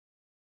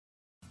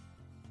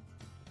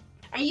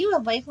Are you a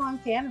lifelong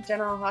fan of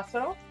General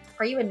Hospital?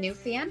 Are you a new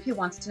fan who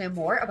wants to know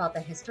more about the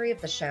history of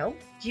the show?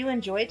 Do you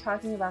enjoy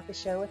talking about the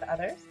show with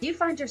others? Do you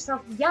find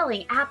yourself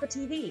yelling at the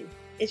TV?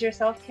 Is your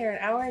self-care an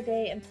hour a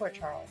day in Port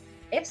Charles?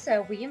 If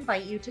so, we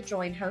invite you to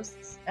join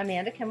hosts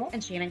Amanda Kimmel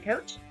and Shannon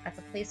Coach at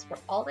the place where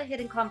all the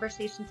hidden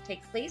conversations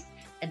take place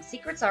and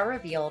secrets are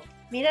revealed.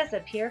 Meet us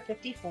at Pier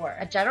 54,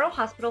 a General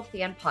Hospital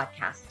fan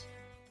podcast.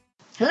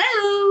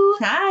 Hello!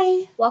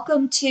 Hi!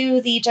 Welcome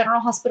to the General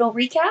Hospital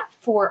recap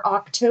for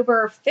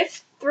October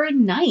 5th through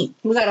 9th.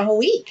 We got a whole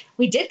week.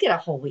 We did get a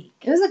whole week.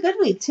 It was a good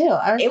week, too.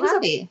 It was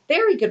a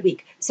very good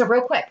week. So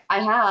real quick,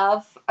 I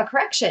have a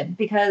correction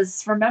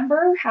because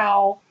remember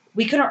how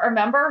we couldn't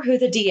remember who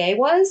the DA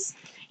was?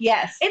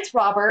 Yes. It's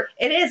Robert.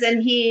 It is,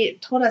 and he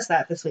told us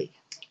that this week.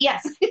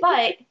 Yes,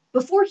 but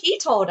before he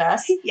told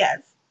us,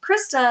 yes,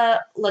 Krista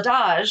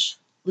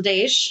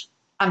Ladage,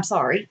 I'm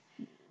sorry,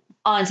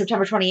 on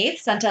September 28th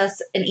sent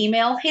us an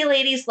email. Hey,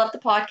 ladies, love the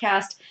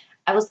podcast.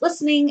 I was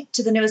listening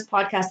to the newest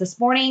podcast this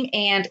morning,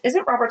 and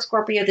isn't Robert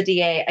Scorpio the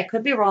DA? I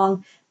could be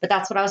wrong, but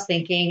that's what I was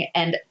thinking.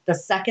 And the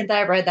second that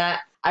I read that,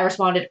 I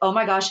responded, oh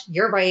my gosh,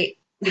 you're right.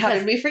 Because, how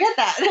did we forget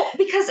that? Well,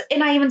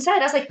 and I even said,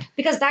 I was like,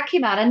 because that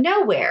came out of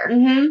nowhere.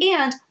 Mm-hmm.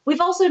 And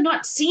we've also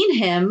not seen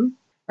him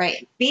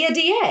be a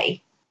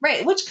DA.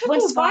 Right, which could when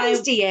be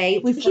Spine's DA,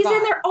 he's in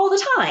there all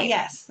the time.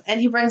 Yes, and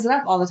he brings it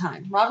up all the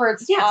time.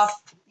 Robert's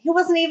off. He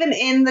wasn't even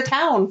in the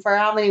town for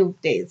how many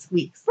days,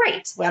 weeks?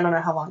 Right. Well, I don't know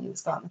how long he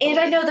was gone. And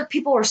I know that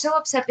people were so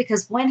upset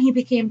because when he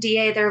became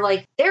DA, they're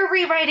like, they're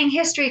rewriting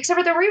history, except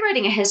for they're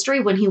rewriting a history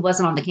when he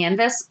wasn't on the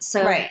canvas.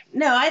 So right.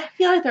 No, I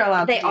feel like they're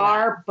allowed to do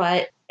that.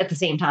 But at the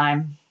same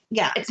time,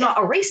 yeah, it's not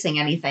erasing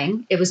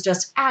anything. It was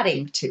just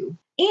adding to.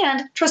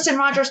 And Tristan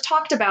Rogers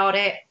talked about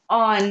it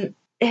on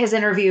his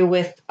interview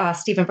with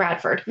Stephen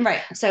Bradford.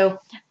 Right.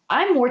 So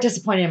I'm more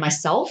disappointed in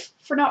myself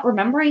for not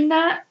remembering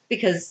that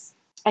because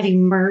I've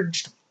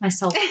emerged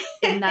myself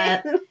in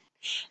that.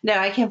 No,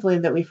 I can't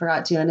believe that we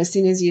forgot to. And as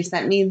soon as you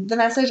sent me the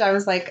message, I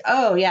was like,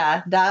 oh,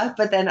 yeah, duh.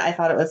 But then I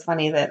thought it was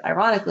funny that,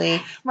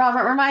 ironically,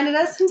 Robert reminded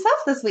us himself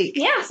this week.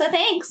 Yeah, so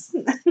thanks.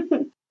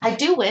 I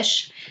do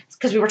wish,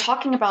 because we were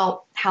talking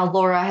about how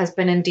Laura has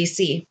been in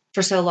D.C.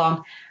 for so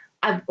long.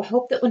 I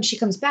hope that when she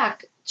comes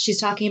back, she's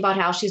talking about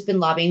how she's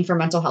been lobbying for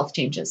mental health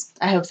changes.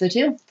 I hope so,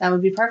 too. That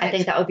would be perfect. I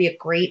think that would be a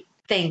great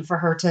thing for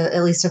her to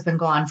at least have been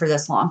gone for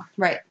this long.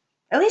 Right.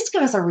 At least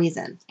give us a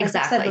reason.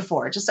 Exactly. Like I said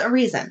before, just a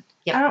reason.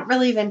 Yep. I don't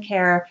really even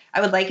care.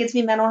 I would like it to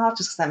be mental health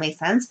just because that makes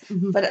sense.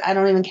 Mm-hmm. But I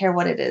don't even care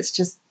what it is.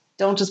 Just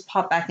don't just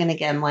pop back in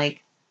again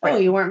like, oh,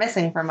 you weren't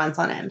missing for months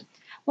on end.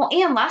 Well,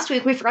 and last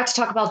week we forgot to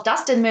talk about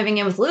Dustin moving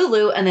in with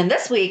Lulu. And then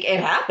this week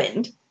it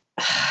happened.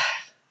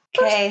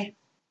 Okay.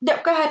 No,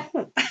 go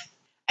ahead.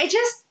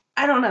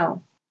 I don't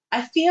know.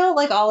 I feel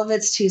like all of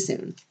it's too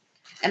soon.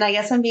 And I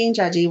guess I'm being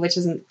judgy, which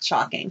isn't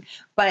shocking.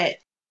 But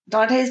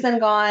Dante's been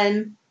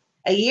gone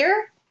a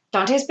year?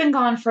 Dante's been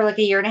gone for like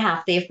a year and a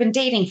half. They've been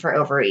dating for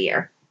over a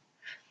year.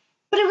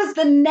 But it was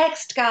the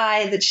next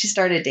guy that she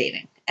started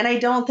dating. And I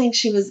don't think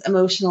she was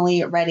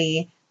emotionally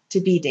ready to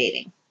be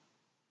dating.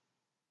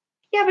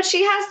 Yeah, but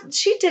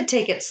she did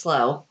take it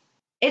slow.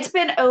 It's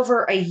been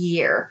over a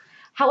year.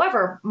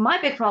 However,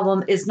 my big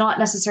problem is not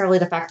necessarily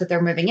the fact that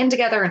they're moving in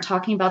together and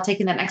talking about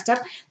taking that next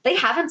step. They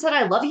haven't said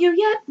I love you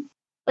yet.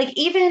 Like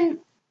even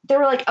they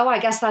were like, oh, I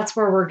guess that's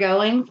where we're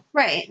going.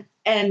 Right.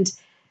 And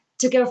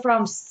to go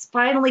from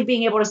finally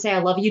being able to say I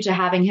love you to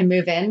having him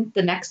move in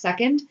the next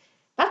second,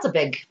 that's a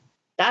big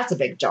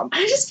jump.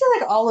 I just feel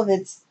like all of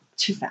it's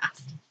too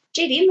fast.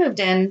 JD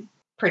moved in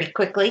pretty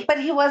quickly. But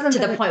he wasn't to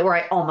the point where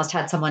I almost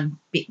had someone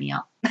beat me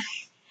up.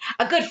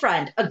 A good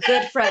friend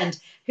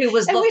who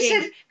was looking. We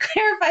should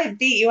clarify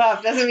beat you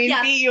up doesn't mean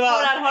beat you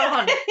up.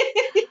 Hold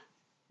on.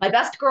 My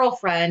best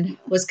girlfriend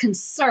was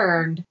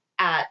concerned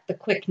at the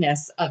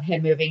quickness of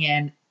him moving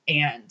in.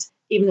 And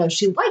even though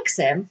she likes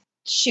him,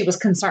 she was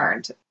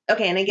concerned.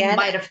 Okay, and again,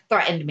 might have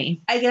threatened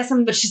me. I guess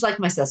but she's like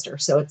my sister,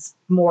 so it's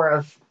more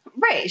of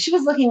right. She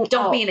was looking.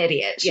 Don't be an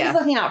idiot. She was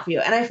looking out for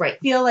you, and I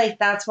feel like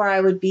that's where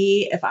I would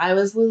be if I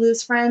was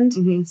Lulu's friend.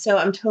 Mm-hmm. So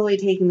I'm totally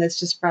taking this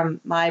just from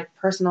my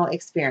personal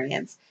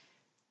experience.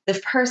 The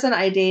person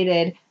I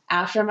dated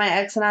after my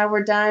ex and I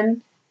were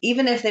done,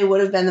 even if they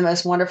would have been the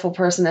most wonderful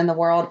person in the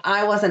world,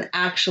 I wasn't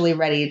actually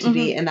ready to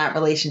be in that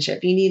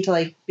relationship. You need to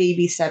like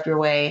baby step your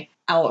way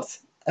out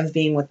of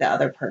being with the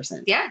other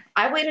person. Yeah.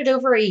 I waited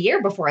over a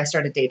year before I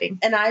started dating.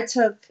 And I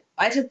took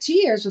 2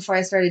 years before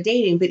I started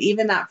dating, but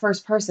even that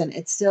first person,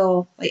 it's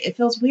still like, it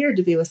feels weird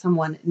to be with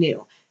someone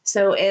new.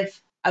 So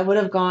if I would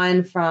have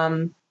gone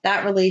from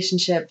that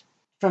relationship,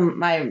 from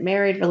my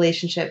married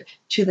relationship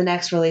to the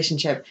next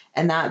relationship,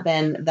 and that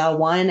been the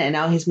one, and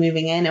now he's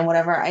moving in and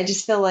whatever, I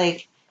just feel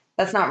like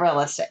that's not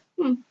realistic.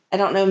 I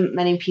don't know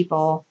many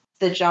people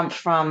that jump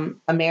from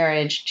a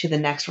marriage to the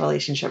next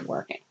relationship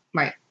working.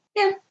 Right.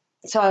 Yeah.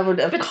 So I would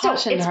have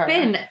cautioned her. It's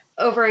been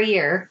over a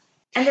year,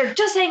 and they're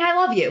just saying, I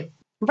love you.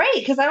 Right,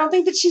 because I don't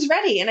think that she's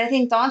ready. And I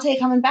think Dante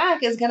coming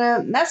back is going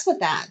to mess with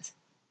that,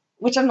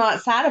 which I'm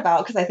not sad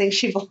about because I think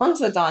she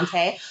belongs with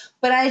Dante.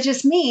 But I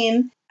just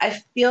mean, I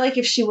feel like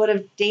if she would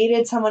have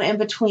dated someone in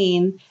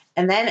between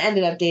and then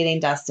ended up dating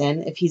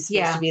Dustin, if he's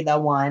supposed to be the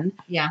one.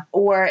 Yeah.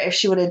 Or if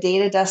she would have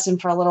dated Dustin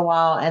for a little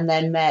while and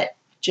then met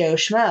Joe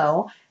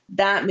Schmo,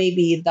 that may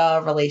be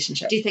the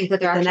relationship. Do you think that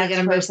they're actually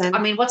going to move? I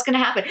mean, what's going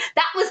to happen?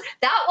 That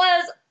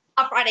was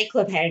a Friday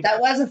cliffhanger. That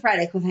was a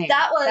Friday cliffhanger.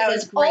 That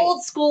was an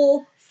old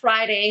school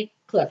Friday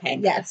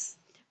cliffhanger. Yes.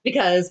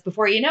 Because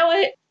before you know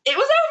it, it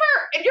was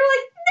over. And you're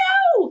like,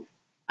 no.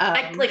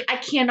 I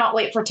cannot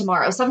wait for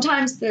tomorrow.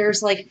 Sometimes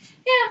there's like,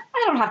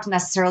 I don't have to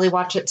necessarily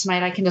watch it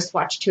tonight. I can just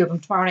watch 2 of them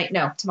tomorrow night.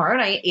 No, tomorrow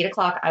night,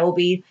 8:00, I will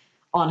be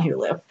on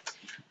Hulu.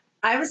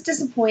 I was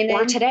disappointed.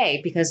 Or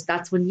today, because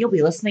that's when you'll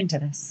be listening to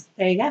this.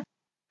 There you go.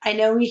 I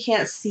know we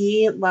can't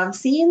see love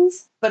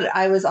scenes, but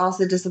I was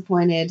also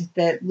disappointed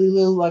that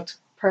Lulu looked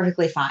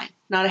perfectly fine.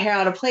 Not a hair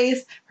out of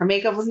place. Her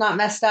makeup was not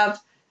messed up.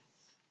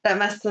 That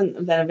must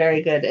have been a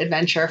very good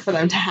adventure for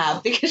them to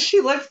have because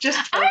she looked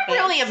just perfect. I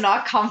really am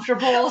not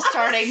comfortable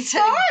starting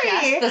to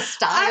guess the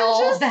style.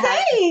 I'm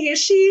just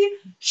saying.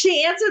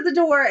 She answered the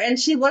door and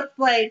she looked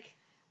like,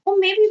 well,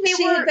 maybe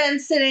she had been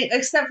sitting,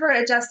 except for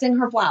adjusting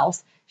her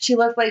blouse. She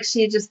looked like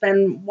she had just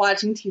been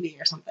watching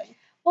TV or something.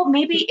 Well,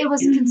 maybe it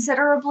was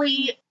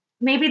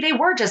maybe they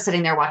were just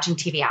sitting there watching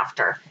TV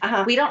after.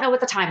 Uh-huh. We don't know what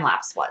the time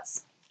lapse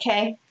was.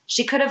 Okay.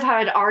 She could have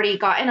had already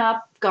gotten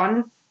up,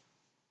 gone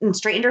and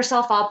straightened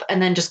herself up,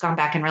 and then just gone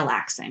back and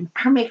relaxing.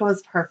 Her makeup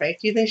was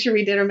perfect. Do you think she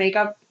redid her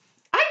makeup?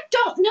 I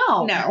don't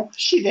know. No,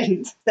 she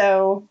didn't.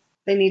 So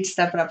they need to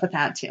step it up with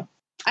that too.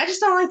 I just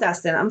don't like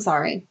Dustin. I'm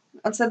sorry.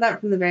 I've said that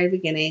from the very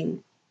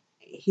beginning.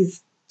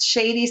 He's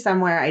shady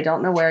somewhere. I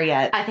don't know where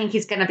yet. I think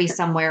he's going to be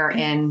somewhere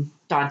in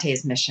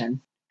Dante's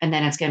mission. And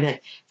then it's going to be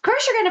like, of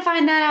course you're going to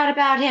find that out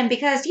about him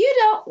because you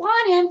don't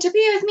want him to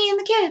be with me and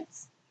the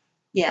kids.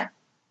 Yeah.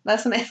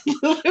 That's a nice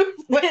Lulu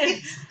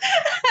voice.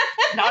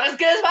 Not as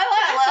good as my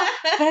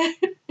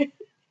Lila.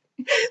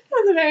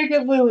 That's a very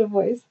good Lulu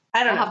voice.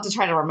 I don't have to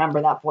try to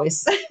remember that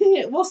voice.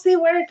 We'll see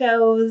where it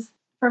goes.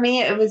 For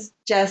me, it was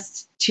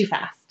just too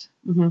fast.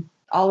 Mm-hmm.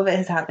 All of it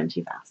has happened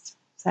too fast.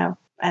 So,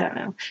 I don't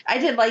know. I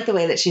did like the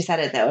way that she said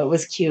it, though. It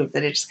was cute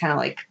that it just kind of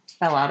like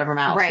fell out of her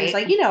mouth. Right. She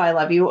was like, I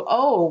love you.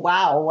 Oh,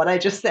 wow. What'd I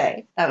just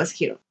say? That was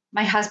cute.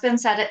 My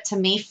husband said it to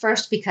me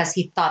first because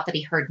he thought that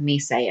he heard me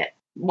say it.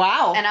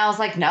 Wow. And I was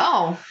like,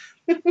 no.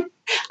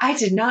 I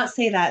did not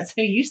say that,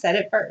 so you said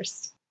it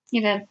first.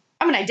 You did.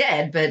 I mean, I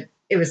did, but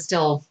it was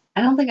still...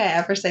 I don't think I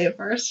ever say it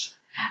first.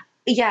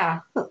 Yeah.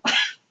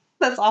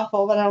 That's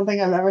awful, but I don't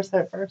think I've ever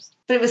said it first.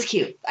 But it was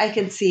cute. I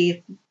could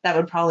see that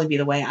would probably be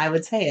the way I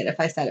would say it if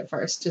I said it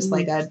first. Just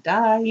like a,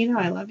 duh,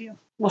 I love you.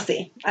 We'll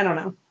see. I don't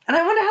know. And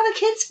I wonder how the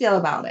kids feel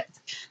about it.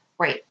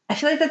 Right. I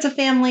feel like that's a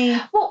family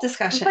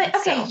discussion. But,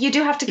 okay, you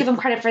do have to give them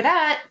credit for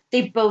that.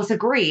 They both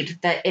agreed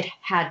that it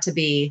had to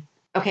be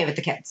okay with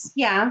the kids.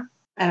 Yeah.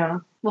 I don't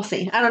know. We'll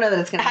see. I don't know that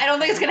it's going to happen. I don't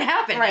think it's going to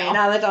happen. Right.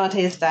 Now that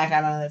Dante's back,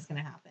 I don't know that's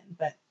going to happen.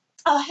 But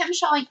him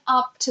showing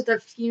up to the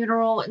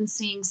funeral and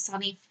seeing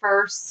Sonny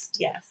first.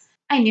 Yes.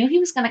 I knew he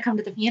was going to come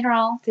to the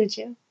funeral. Did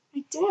you?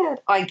 I did.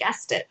 Oh, I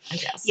guessed it. I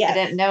guess. Yes. I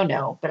didn't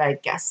know, but I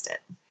guessed it.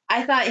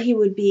 I thought he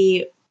would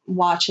be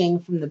watching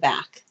from the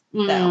back,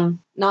 though.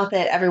 Not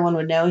that everyone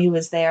would know he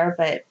was there,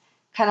 but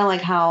kind of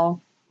like how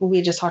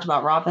we just talked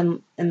about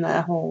Robin in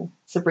the whole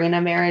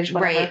Sabrina marriage,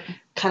 whatever. Right.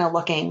 Kind of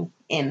looking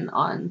in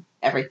on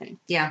everything.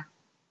 Yeah.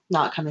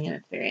 Not coming in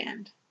at the very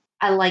end.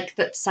 I like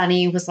that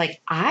Sonny was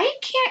like, I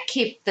can't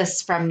keep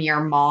this from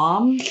your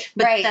mom.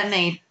 But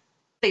then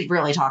they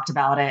really talked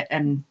about it,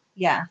 and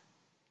yeah.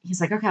 He's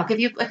like, okay, I'll give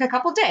you like a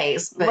couple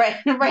days. But right.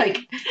 Like,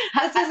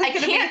 I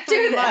can't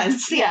do this.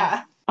 Months.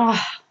 Yeah.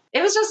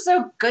 It was just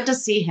so good to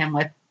see him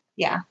with,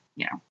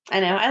 I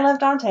know. I love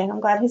Dante. I'm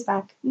glad he's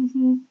back.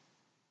 Mm-hmm.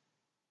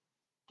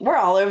 We're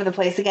all over the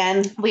place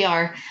again. We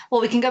are.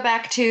 Well, we can go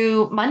back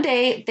to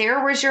Monday.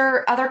 There was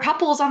your other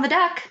couples on the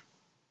deck.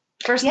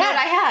 First note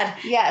I had.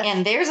 Yes.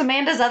 And there's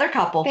Amanda's other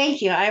couple.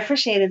 Thank you. I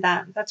appreciated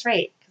that. That's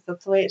right. Because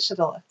that's the way it should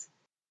have looked.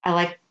 I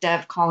like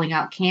Dev calling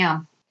out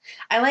Cam.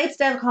 I liked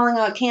Dev calling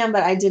out Cam,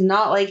 but I did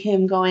not like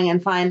him going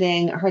and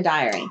finding her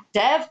diary.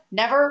 Dev,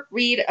 never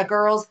read a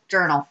girl's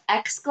journal.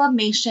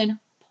 Exclamation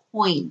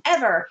point.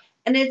 Ever.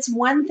 And it's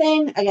one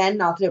thing, again,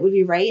 not that it would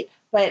be right,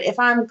 but if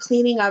I'm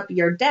cleaning up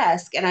your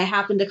desk and I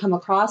happen to come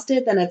across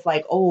it, then it's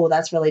like, oh,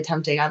 that's really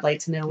tempting. I'd like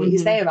to know what you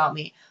say about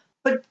me.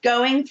 But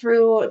going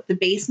through the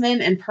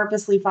basement and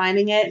purposely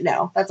finding it,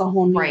 no, that's a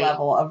whole new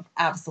level of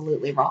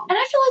absolutely wrong. And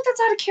I feel like that's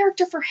out of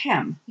character for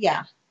him.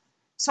 Yeah.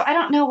 So I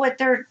don't know what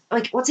they're,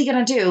 like, what's he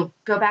going to do?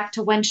 Go back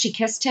to when she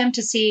kissed him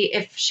to see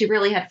if she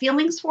really had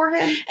feelings for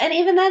him? And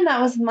even then,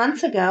 that was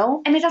months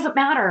ago. And it doesn't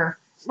matter.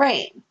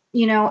 Right.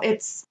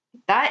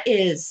 That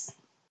is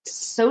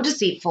so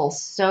deceitful,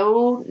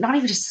 so not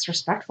even just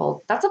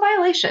disrespectful. That's a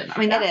violation. I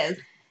mean, it is.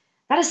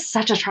 That is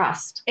such a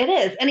trust. It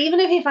is. And even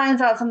if he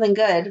finds out something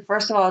good,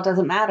 first of all, it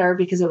doesn't matter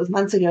because it was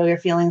months ago. Your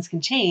feelings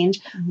can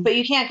change. Mm-hmm. But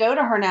you can't go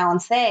to her now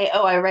and say,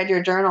 oh, I read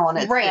your journal and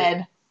it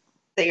said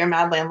that you're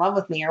madly in love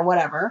with me or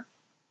whatever.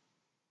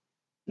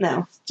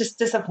 No, just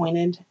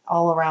disappointed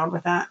all around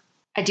with that.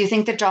 I do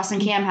think that Joss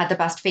and Cam had the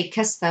best fake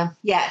kiss, though.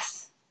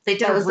 Yes. They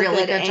did a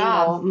really good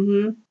job.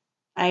 Mm-hmm.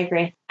 I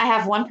agree. I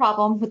have one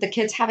problem with the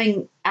kids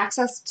having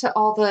access to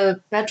all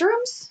the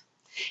bedrooms.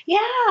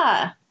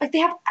 Yeah. Like they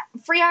have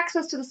free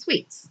access to the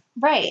suites.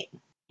 Right.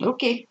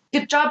 Okay.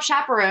 Good job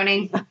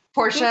chaperoning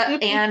Portia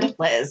and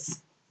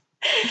Liz.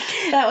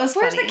 That was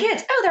Where's funny. the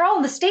kids? Oh, they're all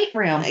in the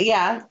stateroom.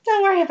 Yeah.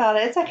 Don't worry about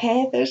it. It's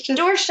okay. There's just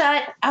Door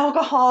shut.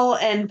 alcohol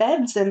and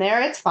beds in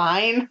there. It's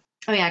fine.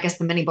 I mean, I guess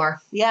the minibar.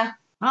 Yeah.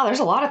 Oh, there's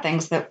a lot of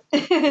things that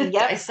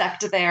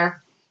dissect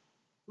there.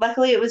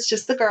 Luckily, it was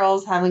just the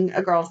girls having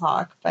a girl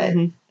talk, but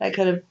that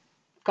could have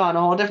gone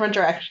a whole different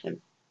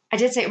direction. I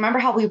did say, remember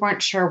how we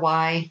weren't sure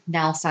why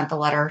Nell sent the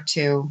letter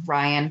to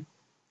Ryan?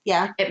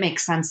 Yeah. It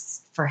makes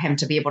sense for him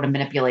to be able to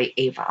manipulate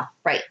Ava.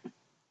 Right.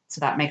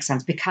 So that makes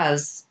sense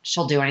because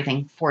she'll do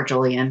anything for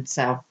Julian.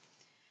 So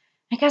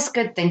I guess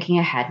good thinking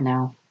ahead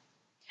now.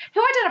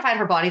 Who identified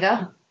her body,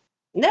 though?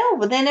 No,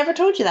 but they never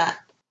told you that.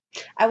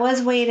 I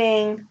was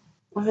waiting.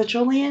 Was it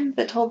Julian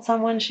that told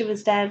someone she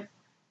was dead?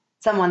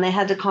 Someone, they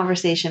had the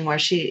conversation where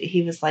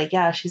he was like,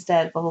 yeah, she's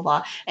dead, blah, blah,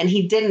 blah. And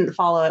he didn't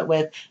follow it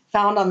with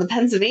found on the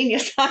Pennsylvania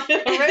side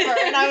of the river.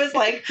 And I was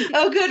like,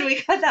 oh, good, we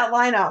cut that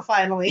line out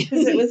finally.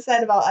 Because it was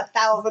said about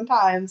 1,000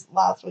 times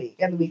last week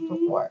and the week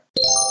before.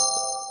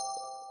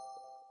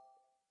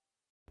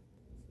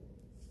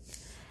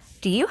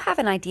 Do you have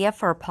an idea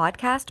for a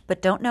podcast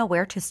but don't know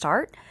where to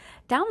start?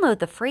 Download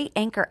the free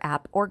Anchor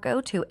app or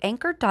go to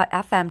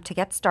anchor.fm to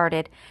get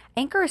started.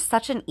 Anchor is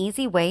such an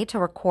easy way to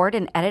record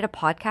and edit a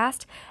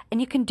podcast,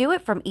 and you can do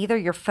it from either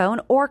your phone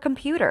or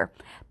computer.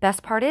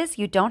 Best part is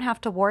you don't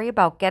have to worry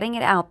about getting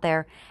it out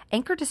there.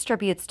 Anchor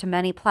distributes to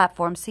many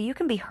platforms so you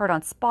can be heard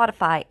on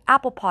Spotify,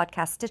 Apple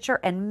Podcasts, Stitcher,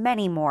 and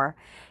many more.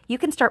 You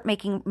can start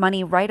making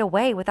money right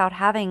away without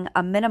having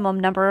a minimum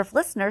number of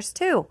listeners,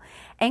 too.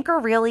 Anchor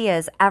really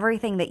is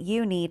everything that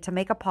you need to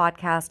make a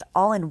podcast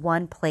all in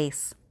one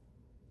place.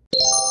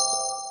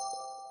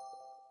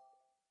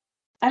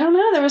 I don't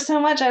know. There was so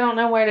much. I don't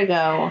know where to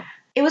go.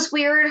 It was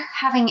weird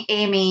having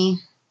Amy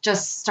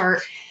just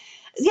start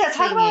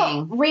talk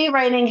about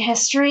rewriting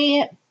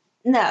history.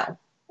 No.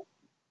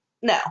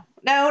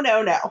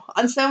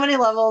 On so many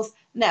levels,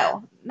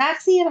 no.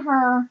 Maxie and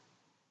her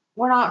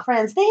were not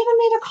friends. They even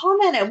made a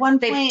comment at one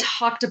point. They've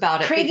talked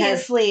about it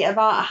previously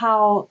about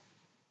how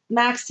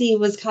Maxie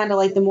was kind of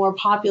like the more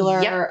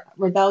popular,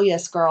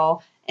 rebellious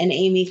girl, and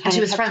Amy kind of she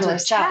was friends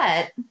with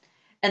Chet,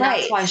 and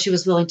that's why she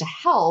was willing to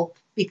help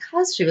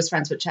because she was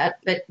friends with Chet.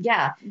 But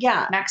yeah,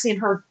 Maxie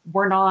and her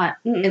were not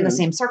in the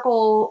same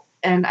circle,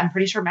 and I'm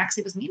pretty sure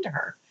Maxie was mean to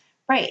her.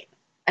 Right.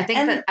 I think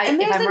and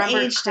there's an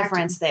age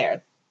difference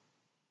there.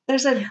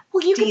 There's a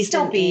you can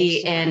still be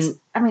in.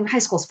 I mean, high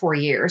school's 4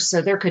 years,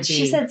 so there could be.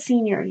 She said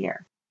senior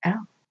year.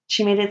 Oh,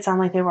 she made it sound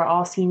like they were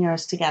all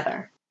seniors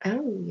together.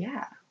 Oh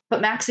yeah,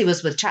 but Maxie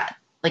was with Chet.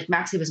 Like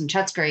Maxie was in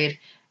Chet's grade,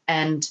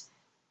 and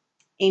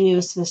Amy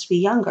was supposed to be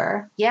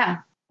younger. Yeah,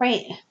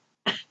 right.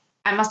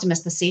 I must have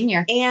missed the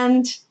senior.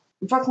 And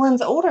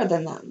Brooklyn's older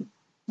than them.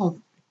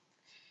 Well,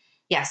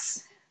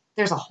 yes,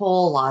 there's a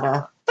whole lot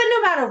of. But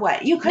no matter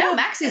what, you could. No,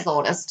 Maxie's the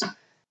oldest.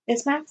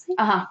 Is Maxie?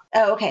 Uh-huh.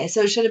 Oh, okay.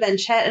 So it should have been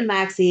Chet and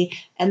Maxie,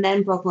 and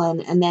then Brooklyn,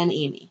 and then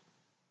Amy.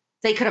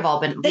 They could have all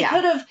been. They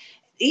could have,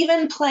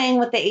 even playing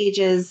with the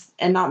ages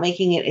and not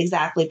making it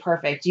exactly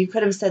perfect, you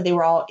could have said they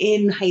were all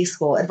in high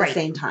school at the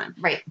same time.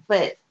 Right.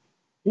 But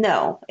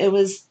no, it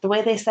was the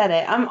way they said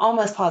it. I'm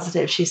almost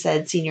positive she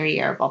said senior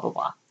year, blah, blah,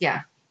 blah.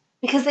 Yeah.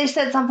 Because they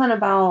said something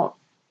about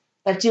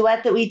that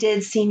duet that we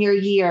did senior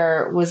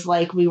year was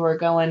like we were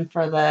going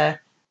for the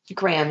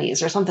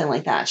Grammys or something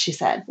like that, she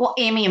said. Well,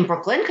 Amy and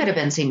Brooklyn could have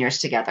been seniors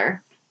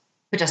together,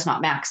 but just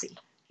not Maxie.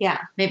 Yeah.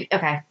 Maybe,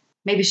 okay.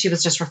 Maybe she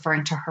was just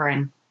referring to her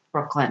in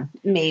Brooklyn.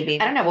 Maybe.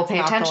 I don't know. We'll pay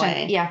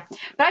attention. Yeah.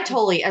 But I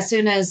totally, as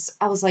soon as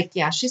I was like,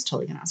 yeah, she's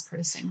totally going to ask her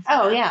to sing.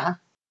 Oh, yeah.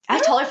 I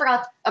totally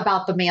forgot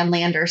about the Man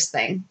Landers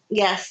thing.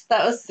 Yes,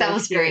 that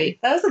was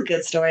great. That was a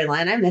good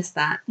storyline. I missed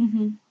that.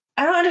 Mm-hmm.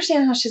 I don't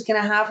understand how she's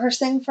going to have her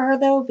sing for her,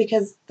 though,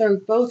 because they're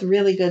both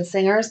really good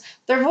singers.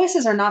 Their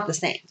voices are not the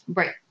same.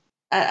 Right.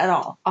 At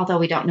all. Although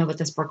we don't know what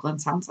this Brooklyn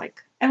sounds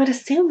like. I would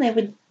assume they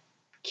would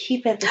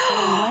keep it the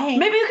same way.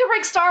 Maybe we could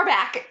bring Star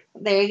back.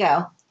 There you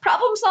go.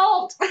 Problem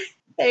solved.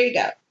 There you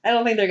go. I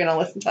don't think they're going to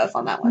listen to us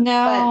on that one.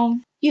 No.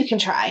 But you can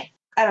try.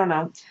 I don't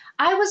know.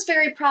 I was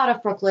very proud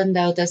of Brooklyn,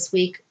 though, this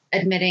week,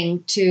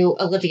 admitting to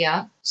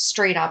Olivia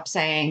straight up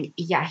saying,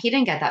 yeah, he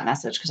didn't get that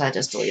message because I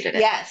just deleted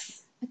it.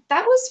 Yes.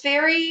 That was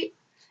very...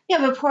 Yeah,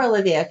 but poor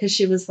Olivia, because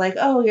she was like,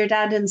 oh, your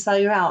dad didn't sell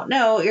you out.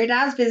 No, your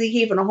dad's busy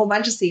keeping a whole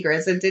bunch of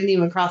secrets. It didn't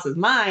even cross his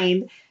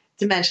mind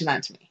to mention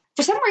that to me.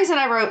 For some reason,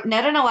 I wrote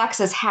Ned and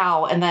Alexis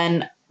how, and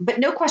then, but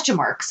no question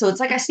mark. So it's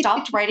like I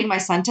stopped writing my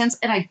sentence,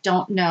 and I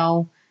don't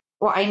know,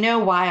 or I know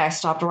why I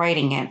stopped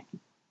writing it,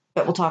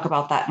 but we'll talk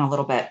about that in a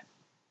little bit.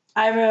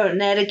 I wrote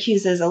Ned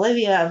accuses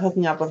Olivia of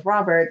hooking up with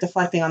Robert,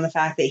 deflecting on the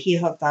fact that he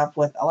hooked up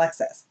with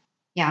Alexis.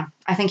 Yeah,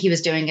 I think he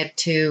was doing it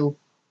to...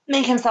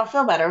 make himself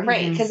feel better,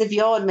 right? Because if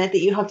you'll admit that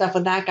you hooked up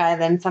with that guy,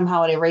 then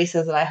somehow it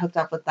erases that I hooked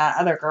up with that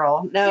other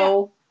girl.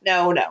 No.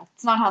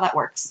 It's not how that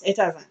works. It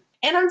doesn't.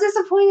 And I'm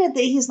disappointed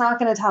that he's not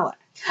going to tell her.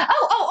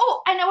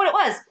 Oh, I know what it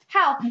was.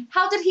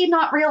 How did he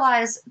not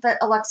realize that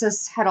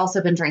Alexis had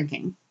also been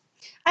drinking?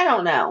 I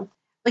don't know.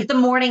 Like the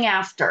morning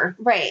after.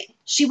 Right.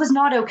 She was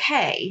not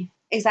okay.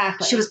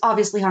 Exactly. She was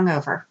obviously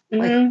hungover. Mm-hmm.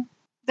 Like,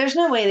 there's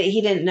no way that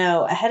he didn't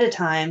know ahead of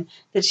time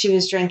that she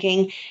was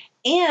drinking.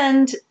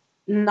 And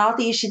not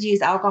that you should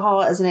use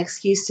alcohol as an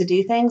excuse to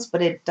do things,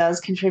 but it does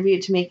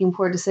contribute to making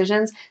poor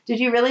decisions. Did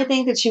you really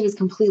think that she was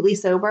completely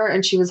sober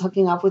and she was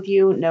hooking up with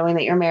you knowing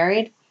that you're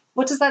married?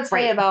 What does that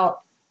say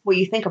about what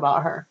you think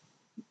about her?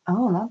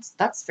 Oh,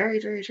 that's very,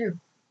 very true.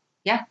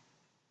 Yeah.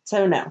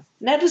 So no,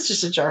 Ned was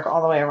just a jerk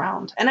all the way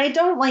around. And I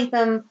don't like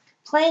them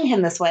playing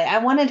him this way. I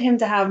wanted him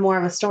to have more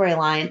of a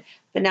storyline,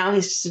 but now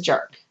he's just a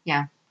jerk.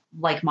 Yeah.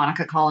 Like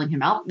Monica calling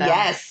him out, though.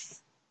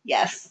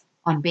 Yes.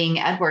 On being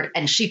Edward.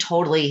 And she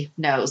totally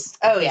knows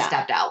he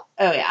stepped out.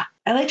 Oh, yeah.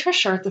 I liked her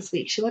shirt this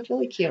week. She looked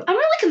really cute. I'm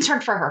really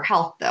concerned for her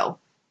health, though.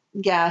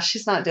 Yeah,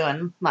 she's not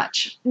doing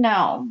much.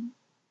 No.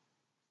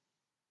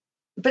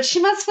 But she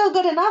must feel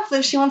good enough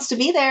if she wants to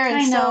be there. And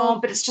I know,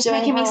 but it's just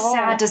making me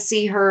sad to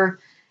see her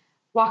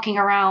walking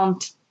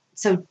around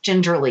so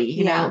gingerly.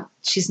 You know,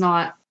 she's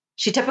not,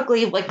 she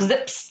typically like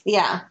zips.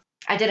 Yeah.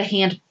 I did a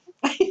hand,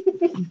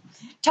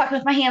 talking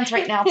with my hands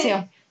right now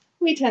too.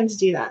 We tend to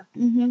do that.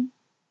 Mm-hmm.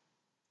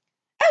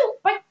 Oh,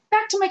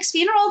 back to Mike's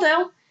funeral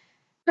though.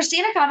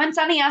 Christina comments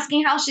on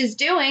asking how she's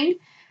doing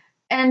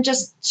and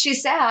just,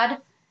 she's sad.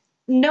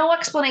 No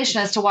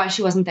explanation as to why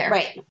she wasn't there.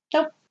 Right.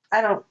 Nope.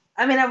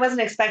 I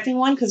wasn't expecting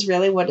one because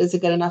really what is a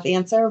good enough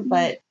answer,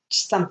 but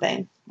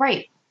something.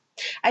 Right.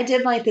 I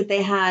did like that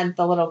they had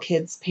the little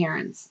kids'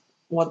 parents.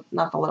 Well,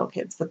 not the little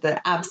kids, but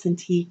the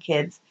absentee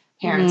kids'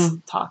 parents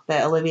talk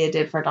that Olivia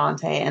did for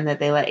Dante and that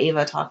they let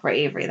Ava talk for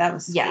Avery. That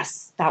was sweet.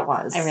 Yes, that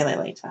was. I really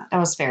liked that. That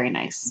was very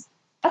nice.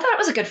 I thought it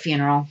was a good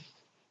funeral.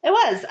 It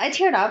was. I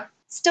teared up.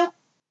 Still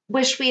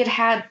wish we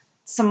had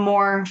some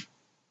more.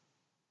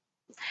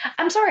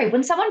 I'm sorry.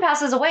 When someone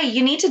passes away,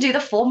 you need to do the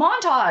full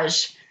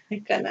montage. My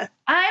goodness.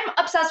 I'm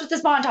obsessed with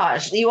this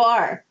montage. You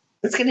are.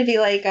 It's going to be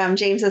like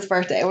James's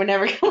birthday. We're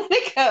never going to let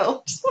it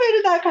go. Just where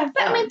did that come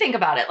from? I mean, think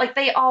about it. Like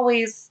they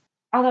always,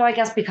 although I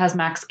guess because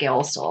Max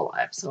Gill is still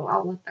alive, so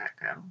I'll let that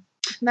go.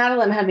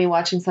 Madeline had me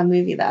watching some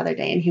movie the other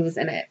day and he was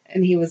in it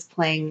and he was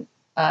playing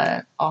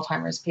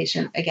Alzheimer's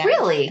patient again.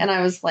 Really? And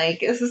I was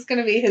like, is this going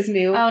to be his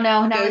new Oh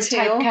no, now go-to? he's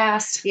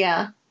typecast.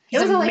 Yeah. It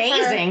was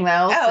amazing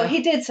though. Oh,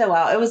 he did so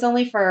well. It was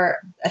only for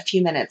a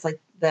few minutes.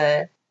 Like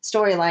the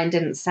storyline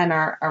didn't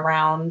center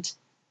around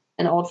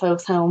an old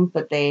folks home,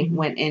 but they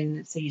went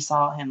in, so you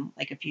saw him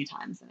like a few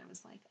times, and it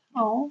was like,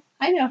 oh,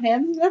 I know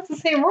him. That's the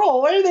same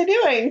role. What are they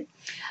doing?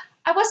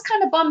 I was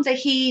kind of bummed that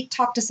he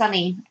talked to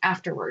Sunny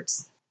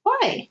afterwards.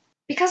 Why?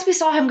 Because we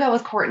saw him go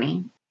with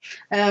Courtney.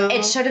 Oh.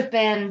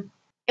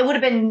 It would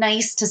have been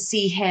nice to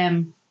see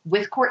him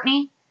with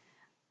Courtney,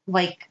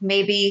 like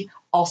maybe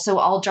also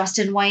all dressed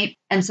in white.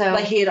 And so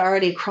like he had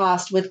already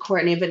crossed with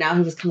Courtney, but now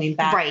he was coming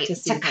back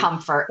to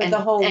comfort. And the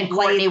whole and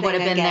Courtney would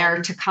have been there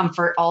to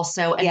comfort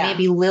also. And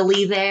maybe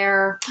Lily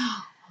there.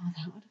 Oh,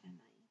 that would have been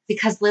nice.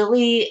 Because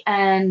Lily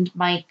and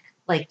Mike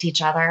liked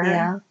each other.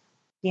 Yeah.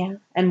 Yeah.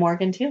 And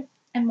Morgan too.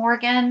 And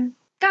Morgan.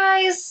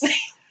 Guys,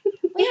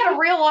 we had a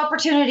real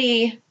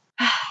opportunity.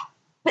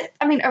 But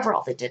I mean,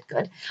 overall they did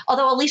good.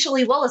 Although Alicia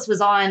Lee Willis was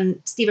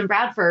on Stephen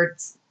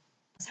Bradford's,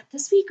 was that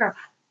this week or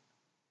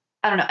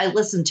I don't know. I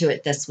listened to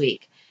it this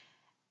week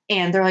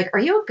and they're like, are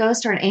you a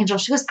ghost or an angel?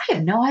 She goes, I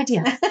have no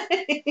idea.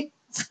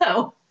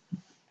 So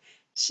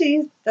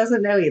she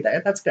doesn't know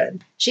either. That's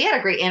good. She had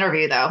a great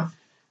interview though.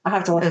 I'll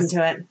have to listen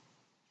to it.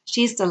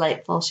 She's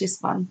delightful. She's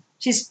fun.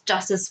 She's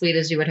just as sweet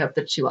as you would hope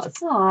that she was.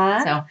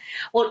 Aww. So,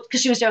 well,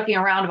 because she was joking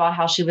around about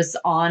how she was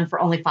on for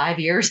only 5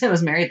 years and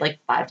was married like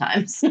 5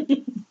 times.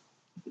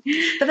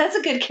 But that's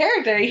a good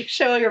character. You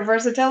show your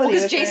versatility.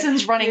 Because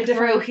Jason's running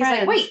through. He's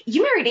like, wait,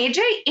 you married AJ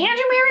and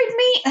you married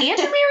me and you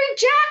married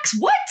Jax?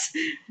 What?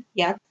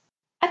 Yeah.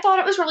 I thought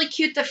it was really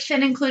cute that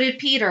Finn included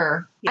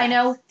Peter. Yeah. I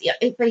know,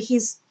 but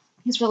he's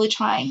really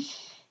trying.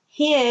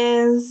 He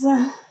is.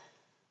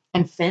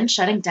 And Finn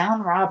shutting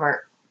down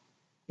Robert.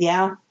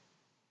 Yeah.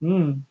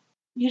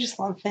 You just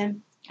love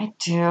Finn. I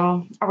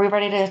do. Are we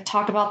ready to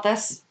talk about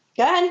this?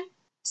 Go ahead.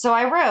 So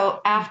I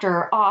wrote,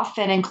 after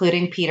Finn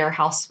including Peter,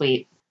 how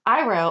sweet.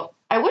 I wrote,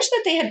 I wish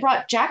they had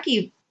brought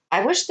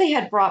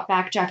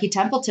back Jackie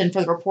Templeton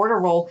for the reporter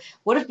role.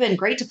 Would have been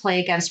great to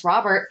play against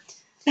Robert.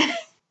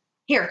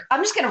 Here,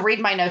 I'm just going to read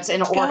my notes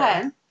in order. Go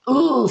ahead.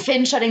 Ooh,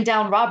 Finn shutting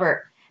down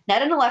Robert.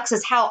 Ned and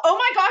Alexis, how? Oh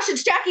my gosh,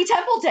 it's Jackie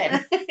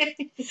Templeton.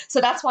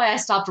 So that's why I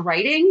stopped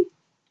writing,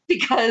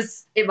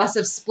 because it must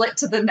have split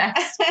to the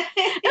next. I'm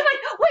like,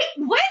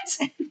 wait,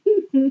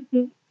 what?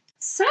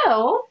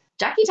 So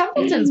Jackie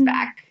Templeton's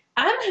back.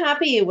 I'm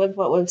happy with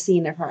what we've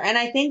seen of her. And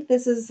I think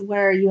this is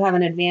where you have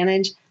an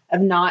advantage of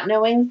not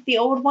knowing the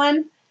old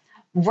one.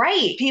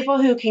 Right.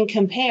 People who can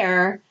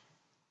compare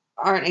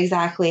aren't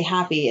exactly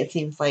happy, it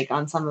seems like,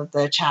 on some of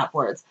the chat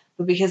boards.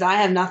 But because I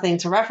have nothing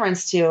to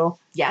reference to,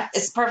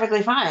 it's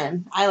perfectly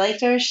fine. I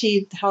liked her.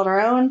 She held her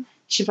own.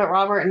 She put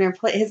Robert in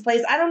his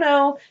place. I don't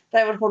know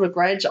that I would hold a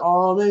grudge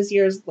all those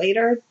years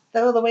later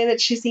though, the way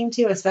that she seemed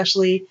to,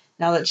 especially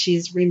now that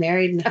she's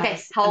remarried and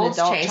has how an old's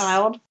adult Chase?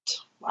 child.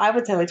 I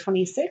would say like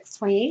 26,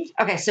 28.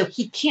 Okay, so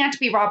he can't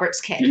be Robert's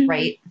kid,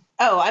 right?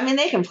 Oh, I mean,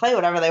 they can play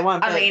whatever they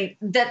want. I mean,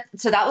 that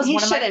was he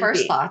one of my shouldn't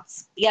first be.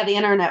 thoughts. Yeah, the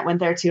internet went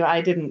there too.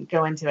 I didn't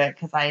go into it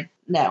because I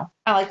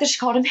like that she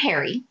called him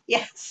Harry.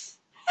 Yes.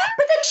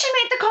 But then she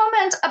made the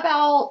comment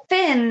about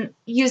Finn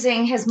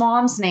using his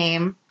mom's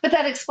name. But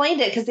that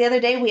explained it, because the other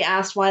day we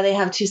asked why they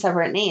have two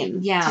separate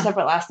names. Yeah. Two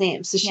separate last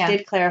names. So she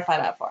did clarify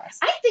that for us.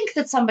 I think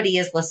that somebody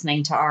is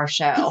listening to our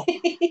show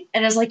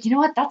and is like, you know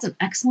what? That's an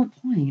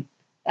excellent point.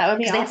 That would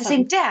be awesome. They have the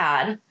same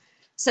dad.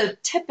 So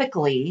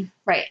typically.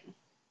 Right.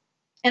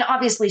 And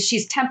obviously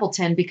she's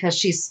Templeton because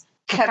she's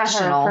kept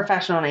professional. her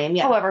professional name,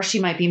 yeah. However, she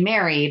might be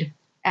married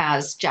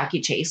as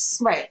Jackie Chase.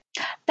 Right.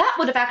 That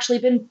would have actually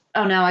been,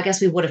 oh no, I guess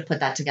we would have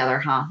put that together,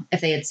 huh?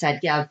 If they had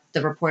said, yeah,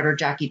 the reporter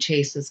Jackie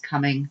Chase is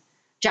coming.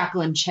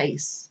 Jacqueline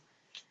Chase.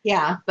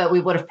 Yeah. But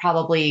we would have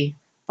probably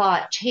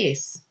thought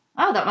Chase.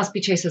 Oh, that must be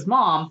Chase's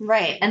mom.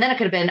 Right. And then it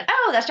could have been,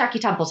 oh, that's Jackie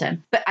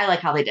Templeton. But I like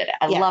how they did it.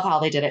 I love how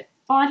they did it.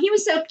 Oh, and he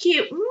was so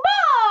cute.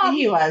 Mom!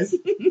 He was.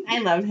 I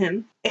love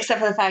him.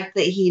 Except for the fact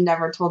that he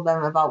never told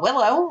them about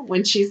Willow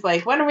when she's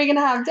like, when are we going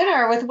to have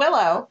dinner with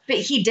Willow? But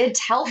he did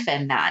tell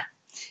Finn that.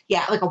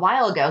 Yeah. Like a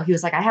while ago, he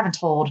was like, I haven't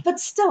told. But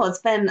still, it's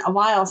been a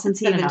while since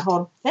he even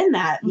told Finn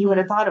that. Mm-hmm. You would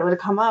have thought it would have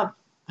come up.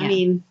 Yeah. I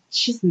mean,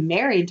 she's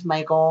married to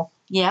Michael.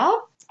 Yeah.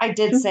 I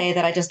did say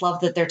that I just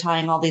love that they're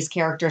tying all these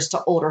characters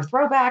to older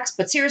throwbacks,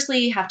 but seriously,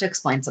 you have to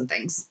explain some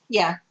things.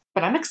 Yeah.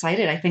 But I'm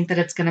excited. I think that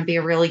it's going to be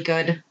a really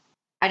good...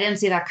 I didn't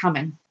see that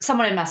coming.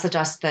 Someone had messaged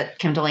us that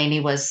Kim Delaney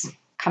was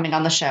coming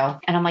on the show.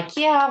 And I'm like,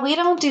 yeah, we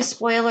don't do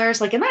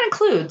spoilers. Like, and that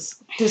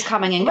includes who's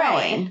coming and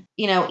going.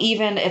 You know,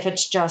 even if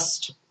it's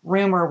just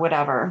rumor,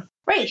 whatever.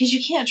 Right, because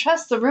you can't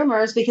trust the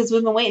rumors because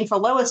we've been waiting for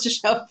Lois to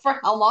show up for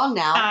how long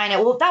now? I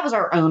know. Well, that was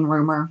our own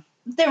rumor.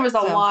 There was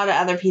a lot of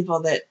other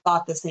people that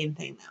thought the same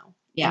thing, though.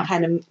 Yeah.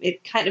 And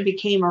it kind of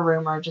became a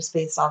rumor just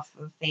based off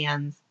of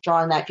fans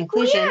drawing that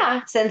conclusion. Well,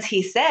 yeah. Since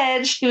he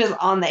said she was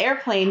on the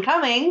airplane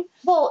coming.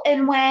 Well,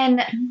 and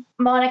when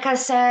Monica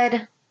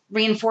said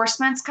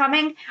reinforcements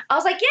coming, I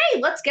was like,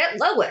 yay, let's get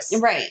Lois.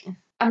 Right.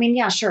 I mean,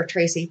 yeah, sure,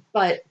 Tracy.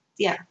 But,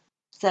 yeah.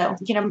 So,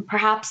 you know,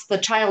 perhaps the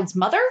child's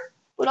mother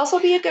would also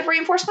be a good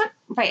reinforcement.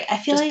 Right. I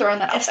feel just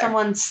like if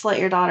someone slit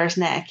your daughter's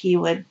neck,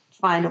 you would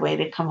find a way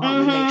to come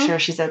home and make sure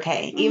she's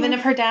okay. Mm-hmm. Even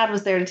if her dad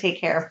was there to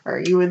take care of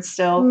her, you would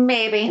still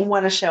maybe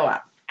want to show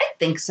up. I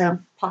think so.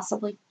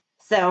 Possibly.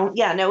 So,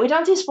 yeah, no, we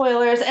don't do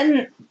spoilers.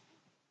 And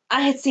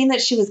I had seen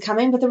that she was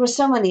coming, but there were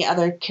so many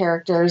other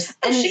characters.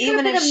 And she could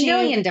have been a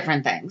million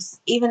different things.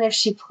 Even if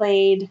she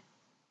played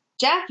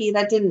Jackie,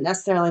 that didn't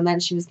necessarily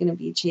mean she was going to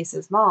be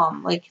Chase's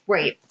mom. Like,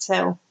 right.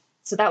 So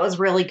that was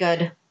really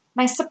good.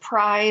 My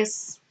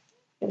surprise.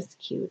 It was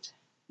cute.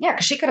 Yeah,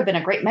 because she could have been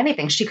a great many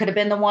things. She could have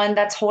been the one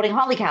that's holding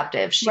Holly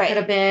captive. She could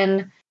have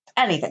been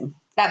anything.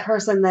 That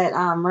person that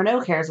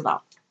Renault cares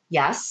about.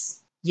 Yes.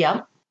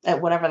 Yep.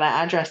 At whatever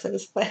that address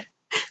is. But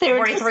they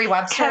were 43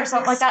 Webster or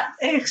something like that.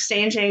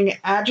 Exchanging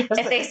addresses.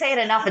 If they say it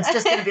enough, it's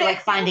just going to be like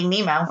Finding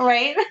Nemo.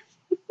 Right?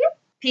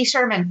 P.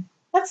 Sherman.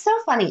 That's so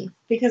funny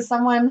because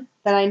someone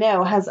that I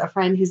know has a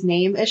friend whose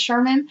name is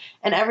Sherman.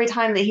 And every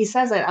time that he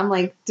says it, I'm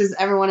like, does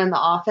everyone in the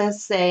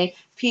office say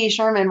P.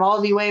 Sherman,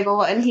 Wallaby Way, blah,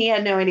 blah? And he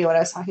had no idea what I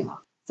was talking about.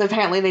 So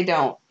apparently they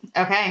don't.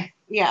 Okay.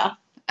 Yeah.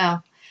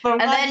 Oh.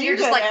 And then you're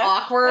just like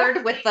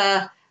awkward with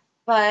the,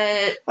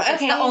 but it's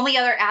the only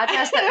other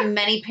address that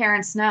many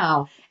parents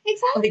know.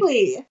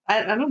 Exactly.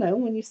 I don't know.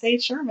 When you say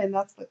Sherman,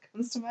 that's what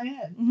comes to my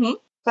head. Mm-hmm.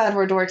 Glad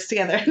we're dorks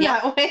together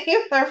that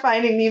way. They're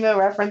Finding Nemo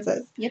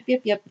references.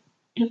 Yep.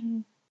 Mm-hmm.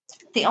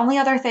 The only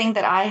other thing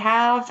that I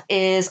have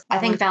is I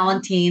think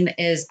Valentine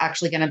is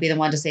actually going to be the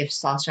one to save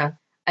Sasha.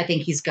 I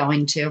think he's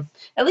going to.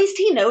 At least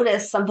he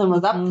noticed something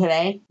was up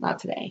today. Not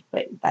today,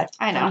 but that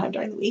I know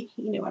during the week.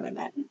 You knew what I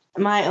meant.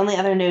 My only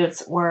other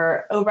notes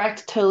were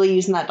Obrecht totally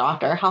using that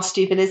doctor. How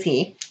stupid is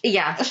he?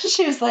 Yeah.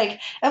 She was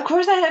like, of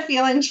course I have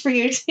feelings for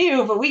you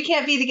too, but we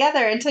can't be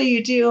together until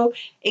you do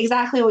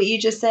exactly what you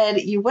just said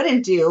you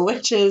wouldn't do,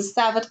 which is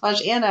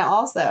sabotage Anna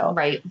also.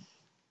 Right.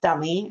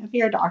 Dummy. If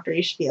you're a doctor,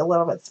 you should be a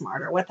little bit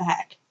smarter. What the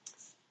heck?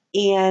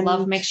 And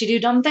love makes you do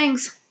dumb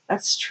things.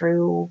 That's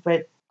true,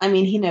 but I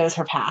mean, he knows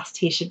her past.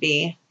 He should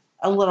be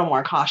a little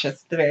more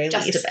cautious at the very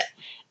least. Just a bit.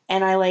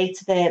 And I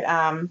liked that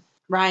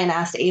Ryan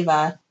asked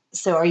Ava,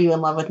 so are you in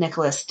love with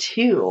Nicholas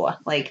too?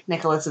 Like,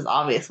 Nicholas is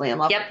obviously in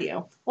love with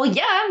you. Well,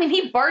 yeah. I mean,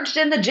 he barged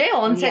in the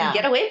jail and said,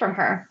 get away from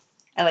her.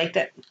 I liked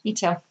it. Me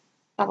too.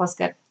 That was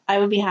good. I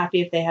would be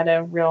happy if they had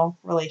a real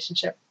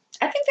relationship.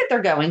 I think that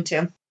they're going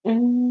to.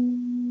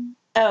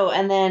 Oh,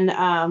 and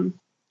then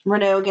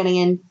Renault getting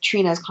in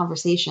Trina's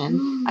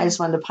conversation. I just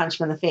wanted to punch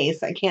him in the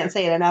face. I can't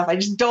say it enough. I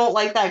just don't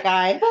like that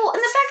guy. Well, and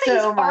the fact that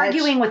he's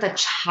arguing with a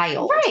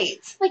child. Right.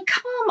 Like,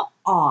 come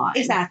on.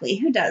 Exactly.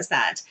 Who does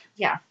that?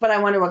 Yeah. But I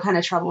wonder what kind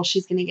of trouble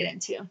she's going to get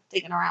into,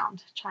 digging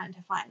around, trying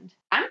to find.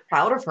 I'm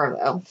proud of her,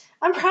 though.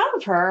 I'm proud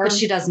of her. But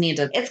she does need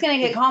to. It's going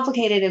to get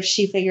complicated if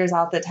she figures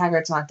out that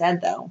Taggart's not dead,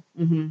 though.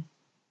 Mm-hmm.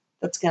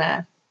 That's going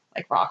to,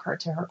 like, rock her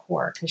to her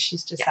core because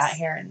she's just sat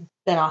here and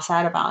been all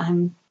sad about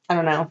him. I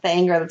don't know. The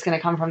anger that's going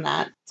to come from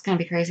that. It's going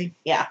to be crazy.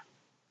 Yeah.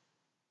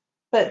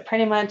 But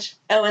pretty much.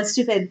 Oh, and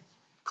stupid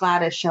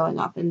Gladys showing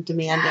up and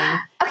demanding.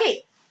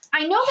 Okay.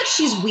 I know that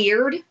she's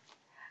weird,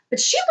 but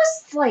she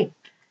was like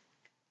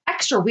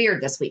extra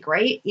weird this week,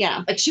 right?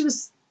 Yeah. Like she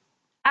was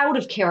out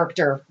of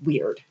character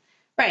weird.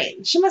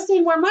 Right. She must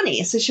need more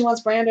money. So she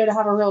wants Brando to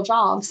have a real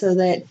job so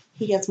that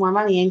he gets more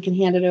money and can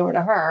hand it over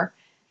to her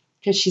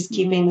because she's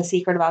keeping the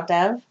secret about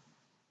Dev.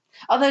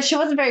 Although she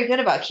wasn't very good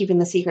about keeping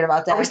the secret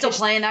about Dev. Are we still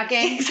playing that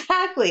game?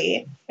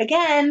 Exactly.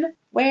 Again,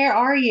 where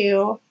are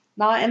you?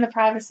 Not in the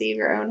privacy of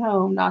your own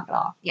home. Knock it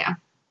off. Yeah.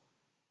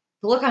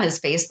 The look on his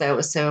face, though,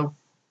 was so...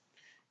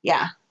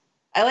 Yeah.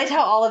 I liked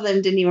how all of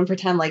them didn't even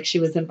pretend like she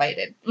was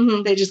invited.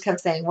 Mm-hmm. They just kept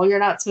saying, well, you're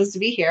not supposed to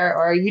be here,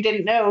 or you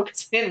didn't know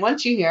because we didn't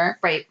want you here.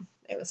 Right.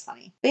 It was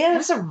funny. But yeah, it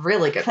was a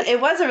really good week.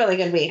 It was a really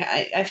good week.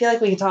 I feel like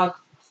we could talk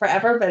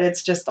forever, but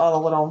it's just all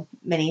the little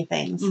mini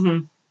things.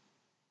 Mm-hmm.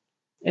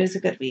 It was a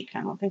good week.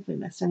 I don't think we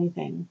missed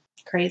anything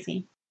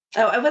crazy.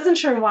 Oh, I wasn't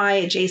sure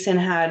why Jason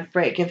had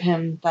Britt give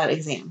him that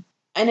exam.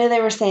 I know they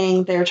were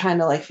saying they were trying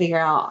to like figure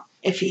out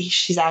if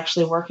she's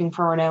actually working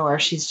for Renault or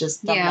she's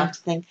just dumb enough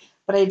to think.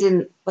 But I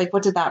didn't, like,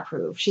 what did that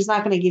prove? She's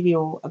not going to give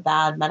you a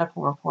bad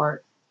medical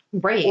report.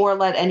 Right. Or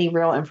let any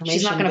real information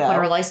She's not going to put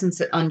her license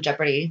on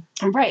jeopardy.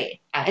 Right.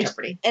 At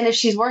jeopardy. And if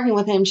she's working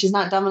with him, she's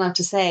not dumb enough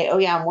to say, oh,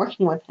 yeah, I'm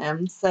working with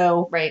him.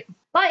 So. Right.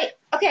 But,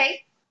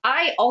 okay,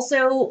 I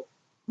also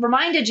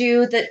reminded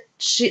you that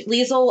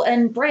Liesl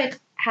and Britt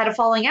had a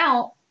falling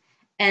out,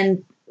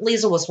 and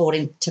Liesl was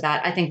holding to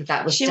that. I think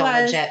that was still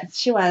legit.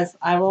 She was.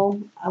 I'll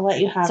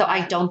let you have So that.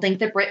 I don't think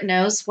that Britt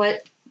knows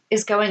what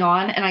is going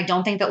on, and I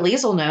don't think that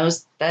Liesl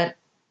knows that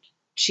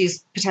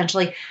she's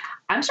potentially...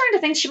 I'm starting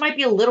to think she might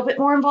be a little bit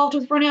more involved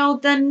with Renault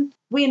than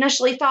we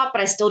initially thought,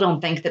 but I still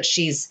don't think that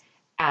she's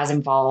as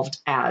involved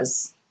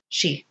as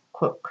she,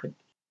 quote, could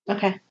be.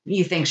 Okay.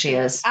 You think she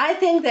is? I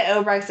think that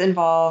Obrecht's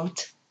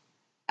involved.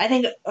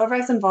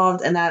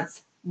 And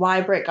that's why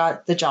Britt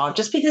got the job.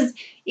 Just because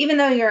even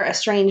though you're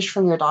estranged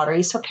from your daughter,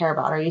 you still care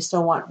about her. You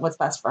still want what's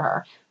best for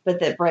her. But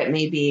that Britt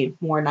may be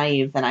more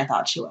naive than I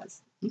thought she was.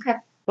 Okay.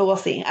 But we'll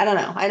see. I don't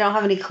know. I don't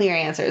have any clear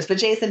answers. But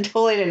Jason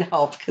totally didn't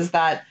help because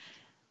that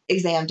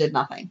exam did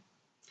nothing.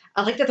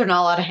 I like that they're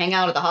not allowed to hang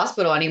out at the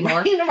hospital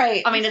anymore.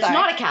 Right. I mean, it's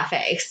not a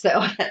cafe, so.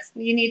 Yes,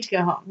 you need to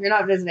go home. You're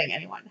not visiting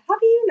anyone. How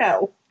do you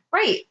know?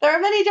 Right. There are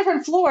many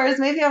different floors.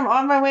 Maybe I'm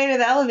on my way to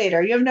the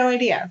elevator. You have no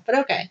idea. But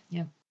okay.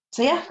 Yeah.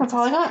 So yeah, that's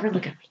all I got. Really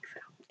good week,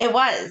 though. It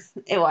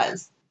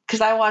was. Because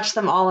I watched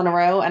them all in a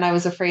row, and I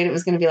was afraid it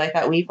was going to be like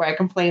that week where I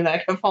complained that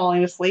I kept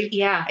falling asleep.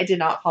 Yeah. I did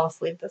not fall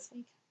asleep this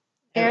week.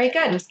 Very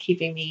good. It was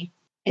keeping me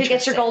Who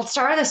gets your gold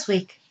star this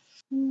week?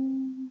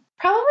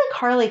 Probably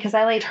Carly, because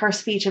I liked her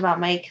speech about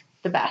Mike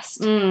the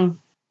best.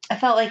 I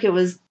felt like it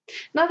was,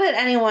 not that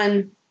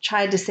anyone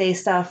tried to say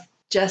stuff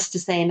just to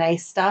say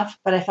nice stuff,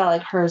 but I felt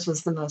like hers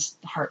was the most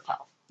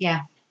heartfelt.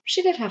 Yeah.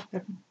 She did have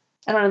good.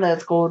 I don't know that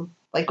it's gold.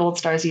 Like gold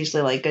stars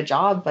usually like good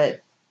job,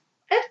 but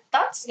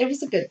it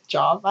was a good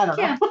job. I don't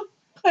know.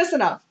 Close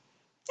enough.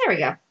 There we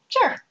go.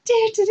 Sure.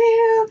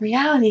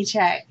 Reality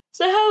check.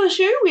 So how was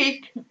your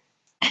week?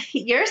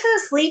 You're so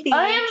sleepy.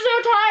 I am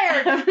so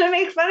tired. I'm gonna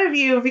make fun of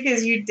you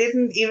because you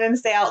didn't even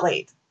stay out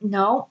late.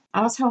 No,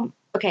 I was home.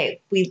 Okay,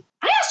 I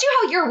asked you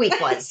how your week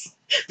was.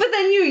 But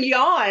then you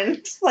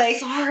yawned. Like,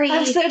 sorry.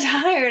 I'm so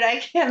tired. I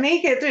can't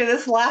make it through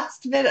this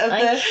last bit of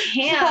the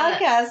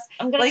podcast.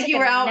 I'm gonna like you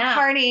were out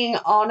partying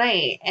all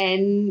night,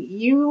 and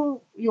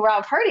you were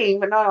out partying,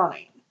 but not all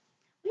night.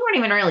 We weren't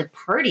even really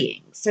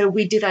partying. So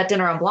we do that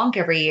dinner on Blanc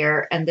every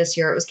year, and this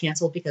year it was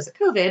canceled because of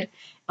COVID,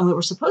 and we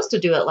were supposed to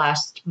do it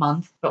last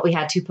month, but we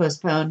had to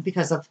postpone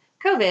because of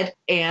COVID.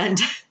 And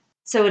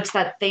so it's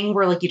that thing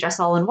where like you dress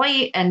all in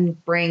white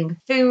and bring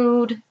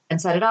food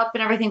and set it up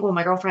and everything. Well,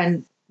 my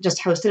girlfriend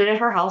just hosted it at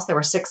her house. There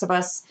were 6 of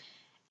us.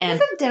 And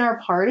it was a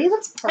dinner party.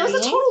 That's partying. It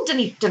was a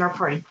total dinner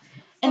party.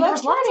 And there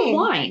was lots of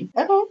wine.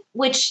 Okay.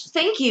 Which,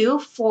 thank you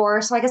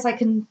for, so I guess I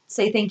can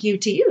say thank you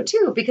to you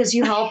too, because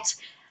you helped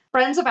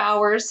friends of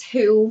ours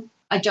who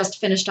I just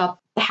finished up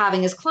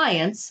having as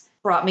clients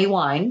brought me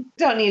wine.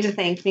 Don't need to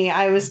thank me.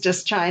 I was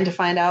just trying to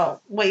find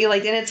out what you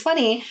liked. And it's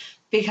funny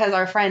because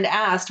our friend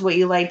asked what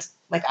you liked.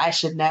 Like, I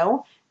should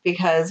know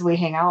because we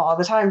hang out all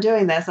the time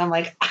doing this. I'm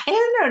like,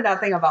 I know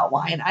nothing about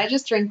wine. I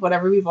just drink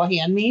whatever people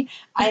hand me.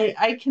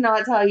 I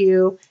cannot tell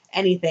you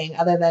anything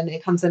other than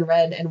it comes in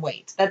red and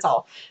white. That's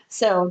all.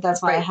 So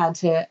that's why I had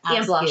to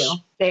ask you.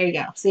 There you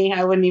go. See,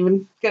 I wouldn't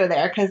even go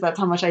there because that's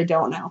how much I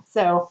don't know.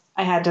 So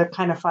I had to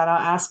kind of flat out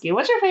ask you,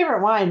 what's your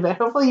favorite wine? But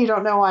hopefully you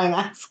don't know why I'm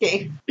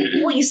asking.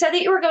 Well, you said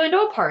that you were going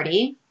to a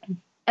party.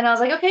 And I was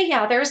like, okay,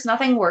 yeah, there's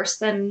nothing worse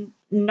than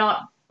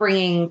not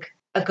bringing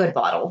a good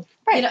bottle.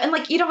 Right. You know, and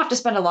like, you don't have to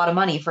spend a lot of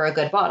money for a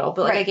good bottle,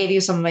 but like I gave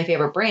you some of my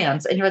favorite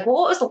brands and you're like, well,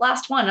 what was the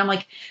last one? And I'm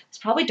like, it's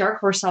probably Dark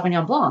Horse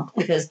Sauvignon Blanc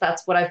because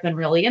that's what I've been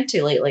really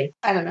into lately.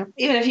 I don't know.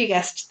 Even if you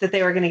guessed that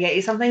they were going to get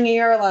you something,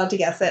 you're allowed to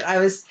guess it. I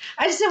just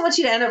didn't want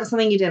you to end up with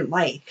something you didn't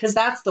like because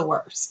that's the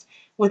worst.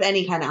 with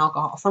any kind of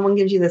alcohol. Someone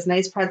gives you this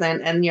nice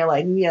present and you're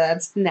like, yeah,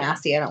 that's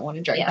nasty. I don't want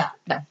to drink that.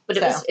 No, but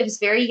it was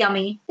very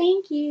yummy.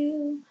 Thank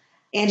you.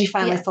 And you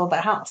finally sold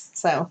that house.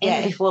 So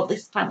and we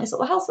finally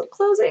sold the house at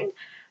closing.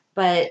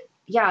 But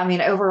yeah, I mean,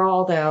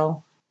 overall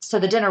though, so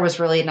the dinner was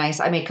really nice.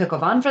 I made coq au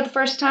vin for the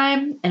first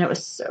time, and it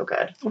was so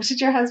good. What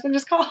did your husband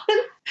just call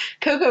it?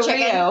 Coco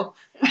Chicken. Rio.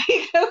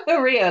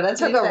 Coco Rio. That's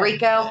Coco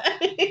Rico.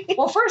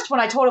 Well, first, when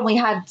I told him we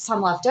had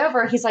some left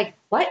over, he's like,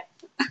 what?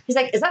 He's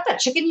like, is that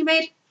chicken you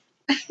made?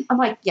 I'm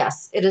like,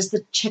 yes, it is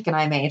the chicken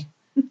I made.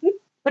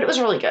 But it was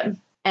really good.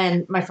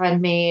 And my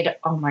friend made,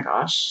 oh my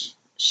gosh,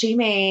 she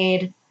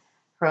made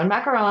her own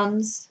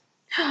macarons.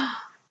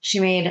 She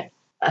made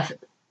a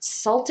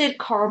salted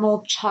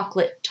caramel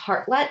chocolate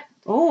tartlet.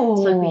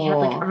 Oh. So we had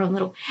like our own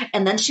little,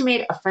 and then she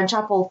made a French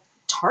apple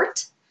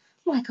tart.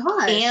 Oh my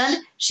gosh. And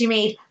she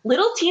made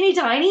little teeny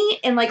tiny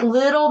in like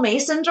little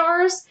mason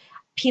jars,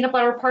 peanut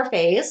butter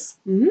parfaits.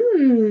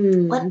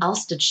 What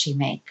else did she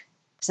make?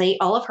 Because I ate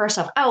all of her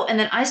stuff. Oh, and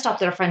then I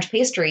stopped at a French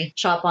pastry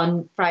shop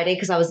on Friday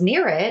because I was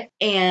near it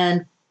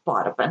and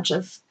bought a bunch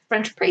of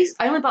French pastry.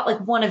 I only bought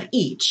like one of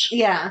each.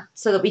 Yeah.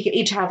 So that we could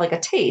each have like a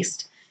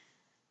taste.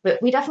 But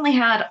we definitely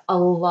had a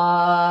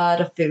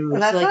lot of food.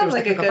 Well, that sounds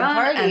like a good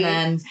party. And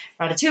then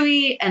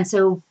ratatouille. And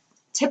so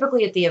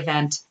typically at the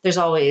event, there's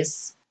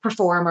always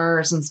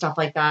performers and stuff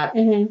like that.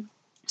 Mm-hmm.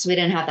 So we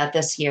didn't have that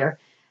this year.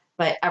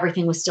 But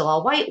everything was still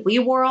all white. We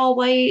wore all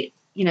white.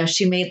 You know,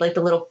 she made like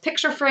the little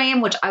picture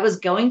frame, which I was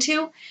going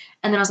to.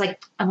 And then I was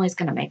like, Emily's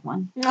going to make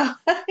one. And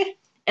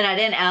I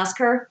didn't ask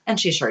her, and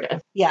she sure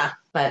did. Yeah.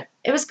 But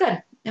it was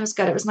good. It was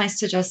good. It was nice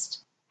to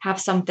just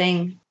have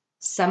something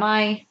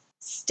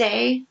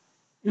semi-stay.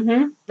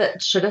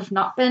 That should have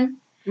not been.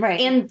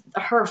 Right. And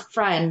her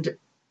friend,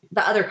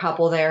 the other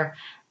couple there,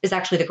 is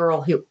actually the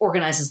girl who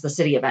organizes the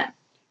city event.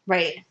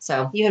 Right.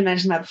 So you had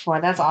mentioned that before.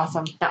 That's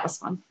awesome. That was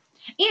fun.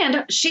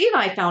 And she and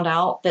I found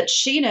out that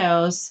she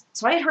knows.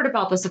 So I had heard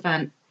about this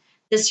event.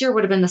 This year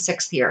would have been the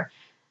 6th year.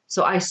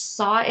 So I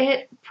saw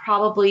it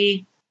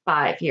probably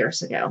 5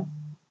 years ago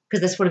because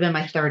this would have been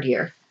my 3rd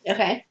year.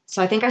 Okay.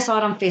 So I think I saw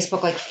it on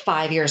Facebook like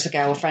 5 years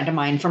ago. A friend of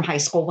mine from high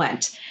school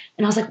went.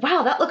 And I was like,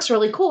 wow, that looks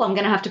really cool. I'm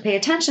going to have to pay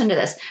attention to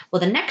this.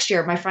 Well, the next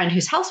year, my friend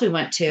whose house we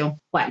went to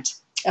went.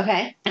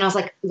 Okay. And I was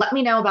like, let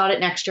me know about it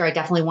next year. I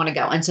definitely want to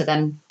go. And so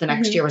then the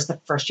next year was the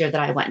first year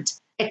that I went.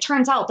 It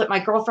turns out that my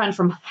girlfriend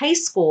from high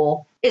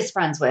school is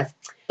friends with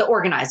the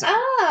organizer.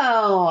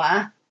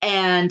 Oh.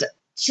 And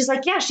she's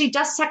like, yeah, she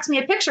just texted me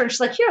a picture. And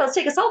she's like, here, let's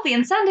take a selfie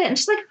and send it. And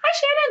she's like, hi,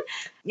 Shannon.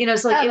 You know,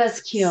 so like, it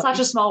was cute. Such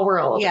a small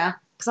world. Yeah.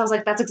 Because I was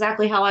like, that's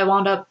exactly how I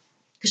wound up.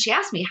 Because she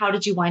asked me, how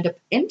did you wind up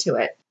into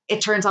it? It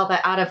turns out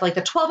that out of like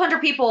the 1,200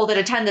 people that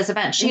attend this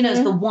event, she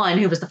knows the one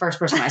who was the first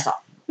person I saw.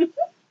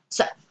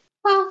 So,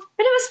 well,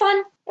 but it was fun.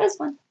 It was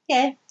fun.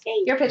 Yay.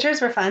 Your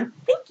pictures were fun.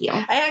 Thank you.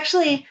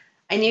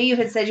 I knew you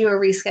had said you were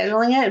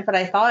rescheduling it, but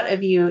I thought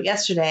of you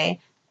yesterday.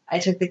 I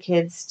took the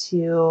kids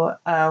to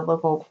a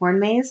local corn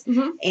maze,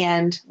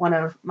 and one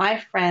of my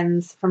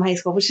friends from high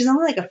school, but she's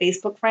only like a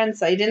Facebook friend,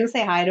 so I didn't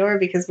say hi to her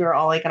because we were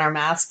all like in our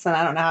masks, and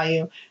I don't know how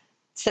you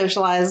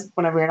socialize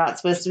whenever you're not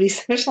supposed to be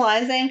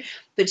socializing,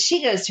 but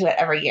she goes to it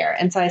every year.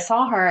 And so I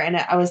saw her, and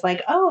I was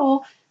like,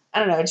 oh, I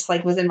don't know, it just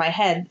like was in my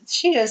head.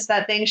 She goes to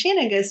that thing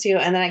Shannon goes to,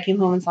 and then I came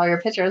home and saw your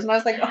pictures, and I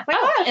was like, oh my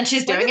gosh. And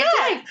she's doing it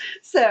today.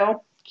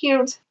 So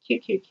cute.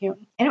 And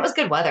it was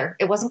good weather.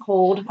 It wasn't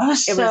cold. It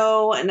was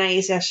so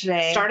nice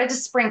yesterday. Started to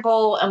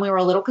sprinkle, and we were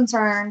a little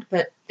concerned,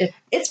 but it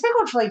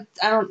sprinkled for like,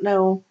 I don't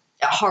know.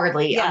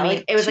 Hardly. Yeah, I mean,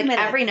 like it was 2 like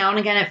minutes. every now and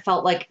again, it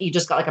felt like you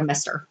just got like a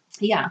mister.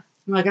 Yeah.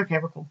 I'm like, okay,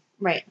 we're cool.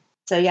 Right.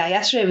 So yeah,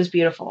 yesterday was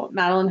beautiful.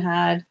 Madeline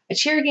had a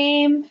cheer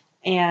game,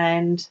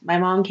 and my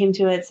mom came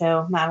to it.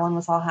 So Madeline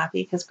was all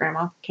happy because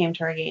grandma came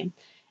to her game.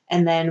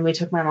 And then we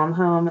took my mom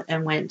home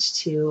and went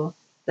to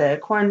the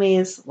corn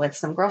maze with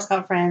some Girl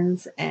Scout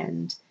friends,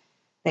 and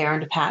they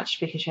earned a patch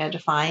because she had to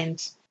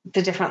find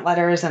the different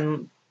letters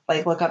and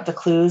like look up the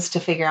clues to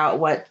figure out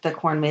what the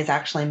corn maze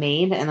actually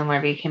made. And then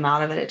whenever you came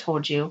out of it, it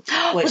told you.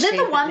 Was it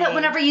the one that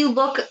whenever you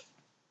look,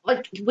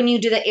 like when you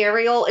do the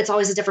aerial, it's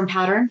always a different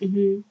pattern?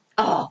 Mm-hmm.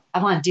 Oh,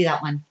 I want to do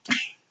that one.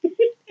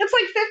 It's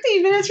like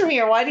 15 minutes from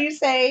here. Why do you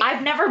say?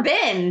 I've never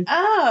been.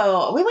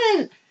 Oh, we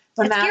went.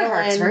 It's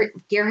Gearhart's, right?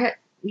 Gearhart.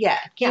 Yeah,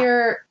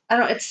 Gear. I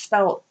don't. It's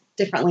spelled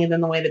differently than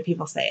the way that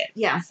people say it.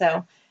 Yeah.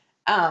 So,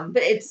 but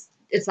it's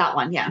that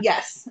one. Yeah.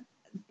 Yes,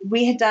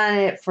 we had done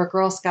it for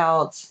Girl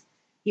Scouts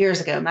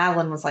years ago.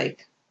 Madeline was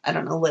like, I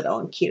don't know, little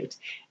and cute,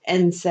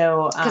 and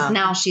so because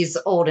now she's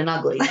old and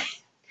ugly.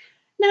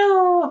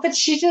 No, but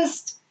she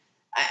just.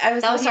 I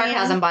was. That was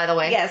sarcasm, by the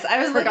way. Yes,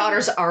 I was. Her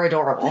daughters are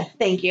adorable.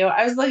 Thank you.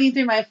 I was looking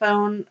through my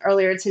phone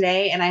earlier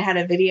today, and I had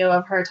a video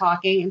of her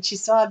talking, and she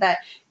still had that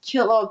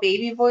cute little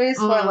baby voice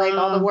where like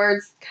all the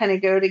words kind of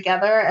go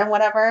together and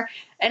whatever.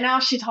 And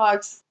now she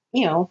talks,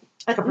 you know,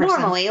 like a person.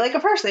 Normally, like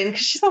a person, because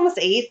she's almost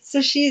 8,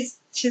 so she's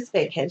a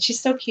big kid. She's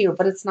so cute,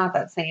 but it's not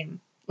that same.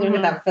 You don't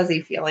get that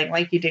fuzzy feeling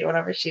like you do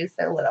whenever she's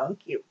so little and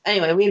cute.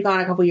 Anyway, we had gone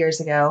a couple years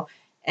ago,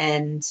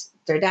 and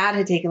their dad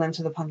had taken them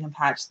to the pumpkin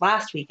patch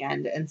last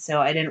weekend, and so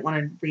I didn't want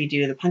to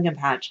redo the pumpkin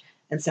patch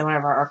And so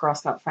whenever our Girl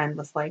Scout friend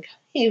was like,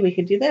 hey, we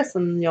could do this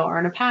and you'll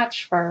earn a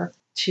patch for,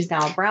 she's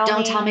now a brownie.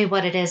 Don't tell me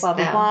what it is, blah,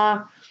 blah, though.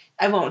 blah.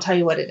 I won't tell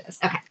you what it is.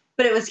 Okay.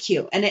 But it was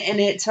cute. And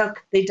it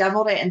took, they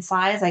doubled it in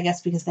size, I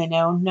guess, because they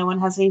know no one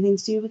has anything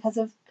to do because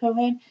of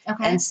COVID.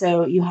 Okay. And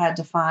so you had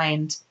to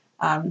find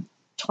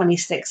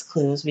 26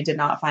 clues. We did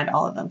not find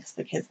all of them because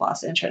the kids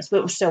lost interest.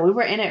 But still, we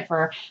were in it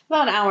for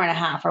about an hour and a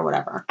half or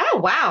whatever. Oh,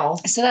 wow.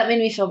 So that made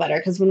me feel better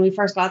because when we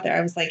first got there,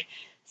 I was like,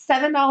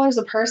 $7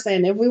 a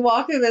person. If we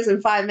walk through this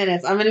in 5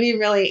 minutes, I'm going to be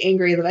really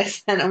angry that I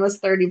spent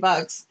almost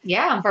 $30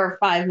 Yeah. for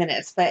 5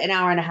 minutes. But an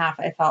hour and a half,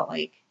 I felt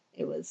like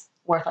it was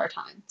worth our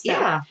time. So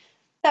Yeah.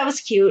 that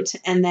was cute.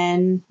 And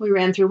then we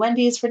ran through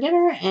Wendy's for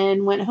dinner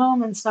and went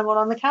home and snuggled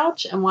on the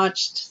couch and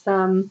watched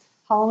some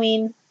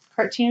Halloween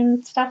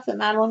cartoon stuff that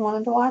Madeline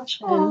wanted to watch.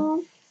 And Aw.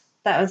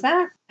 that was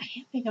that. I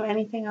can't think of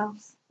anything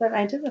else that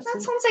I did this That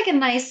week. sounds like a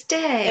nice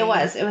day. It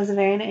was a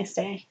very nice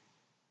day.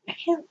 I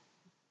can't,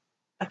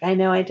 like, I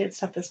know I did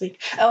stuff this week.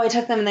 Oh, I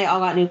took them and they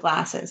all got new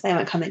glasses. They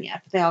haven't come in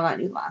yet, but they all got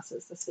new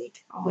glasses this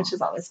week, Aw. which is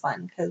always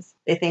fun because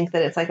they think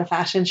that it's like a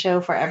fashion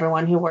show for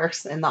everyone who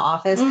works in the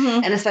office.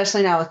 Mhm. And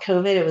especially now with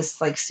COVID, it was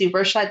like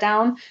super shut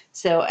down.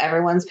 So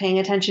everyone's paying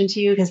attention to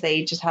you because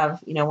they just have,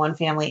 one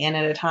family in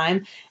at a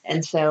time.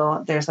 And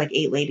so there's like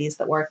 8 ladies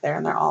that work there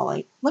and they're all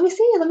like, let me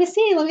see, let me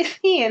see, let me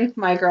see. And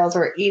my girls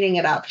were eating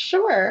it up.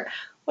 Sure,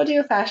 we'll do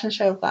a fashion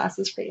show of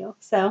glasses for you.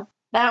 So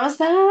that was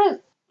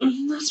that.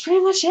 That's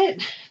pretty much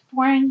it.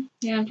 Boring.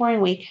 Yeah,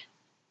 boring week.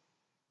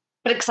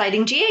 But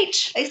exciting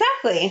GH.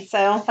 Exactly.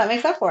 So that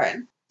makes up for it.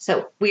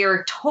 So we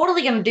are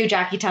totally going to do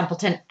Jackie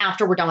Templeton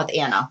after we're done with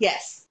Anna.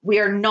 Yes. We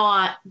are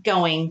not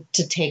going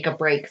to take a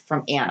break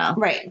from Anna.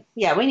 Right.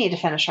 Yeah, we need to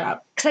finish her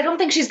up. Because I don't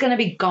think she's going to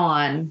be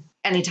gone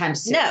anytime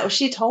soon. No,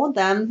 she told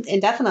them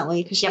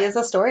indefinitely because she Yep. has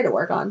a story to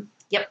work on.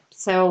 Yep.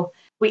 So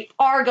we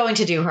are going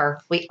to do her.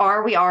 We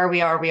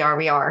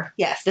are.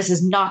 Yes. This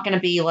is not going to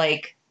be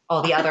like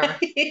all the other.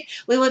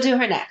 We will do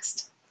her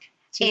next.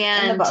 She's in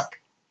And the book.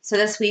 So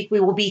this week we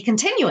will be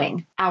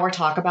continuing our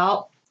talk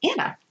about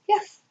Anna.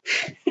 Yes.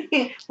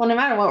 Well, no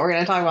matter what, we're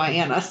going to talk about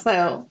Anna.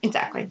 So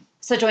Exactly.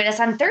 So join us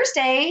on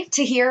Thursday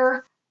to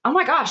hear, oh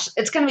my gosh,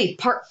 it's going to be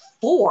part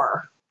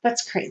 4.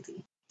 that's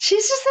crazy.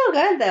 She's just so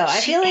good, though. I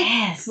She feel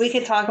like is. we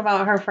could talk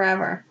about her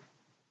forever.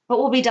 But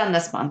we'll be done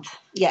this month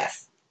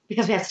Yes.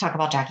 because we have to talk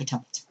about Jackie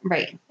Templeton.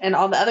 Right. And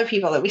all the other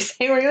people that we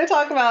say we're going to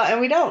talk about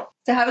and we don't.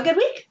 So have a good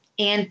week.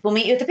 And we'll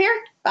meet you at the pier.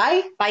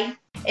 Bye. Bye.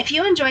 If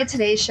you enjoyed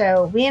today's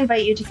show, we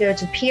invite you to go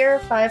to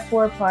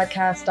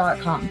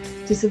peer54podcast.com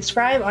to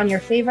subscribe on your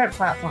favorite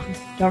platform.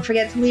 Don't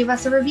forget to leave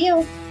us a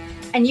review.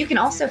 And you can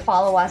also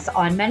follow us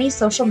on many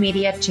social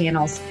media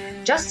channels.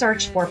 Just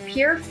search for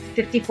Peer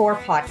 54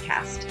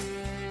 Podcast.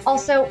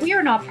 Also, we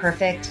are not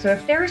perfect, so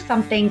if there is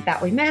something that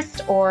we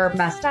missed or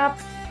messed up,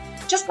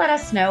 just let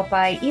us know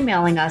by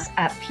emailing us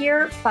at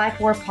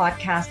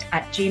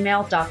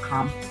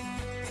peer54podcast@gmail.com.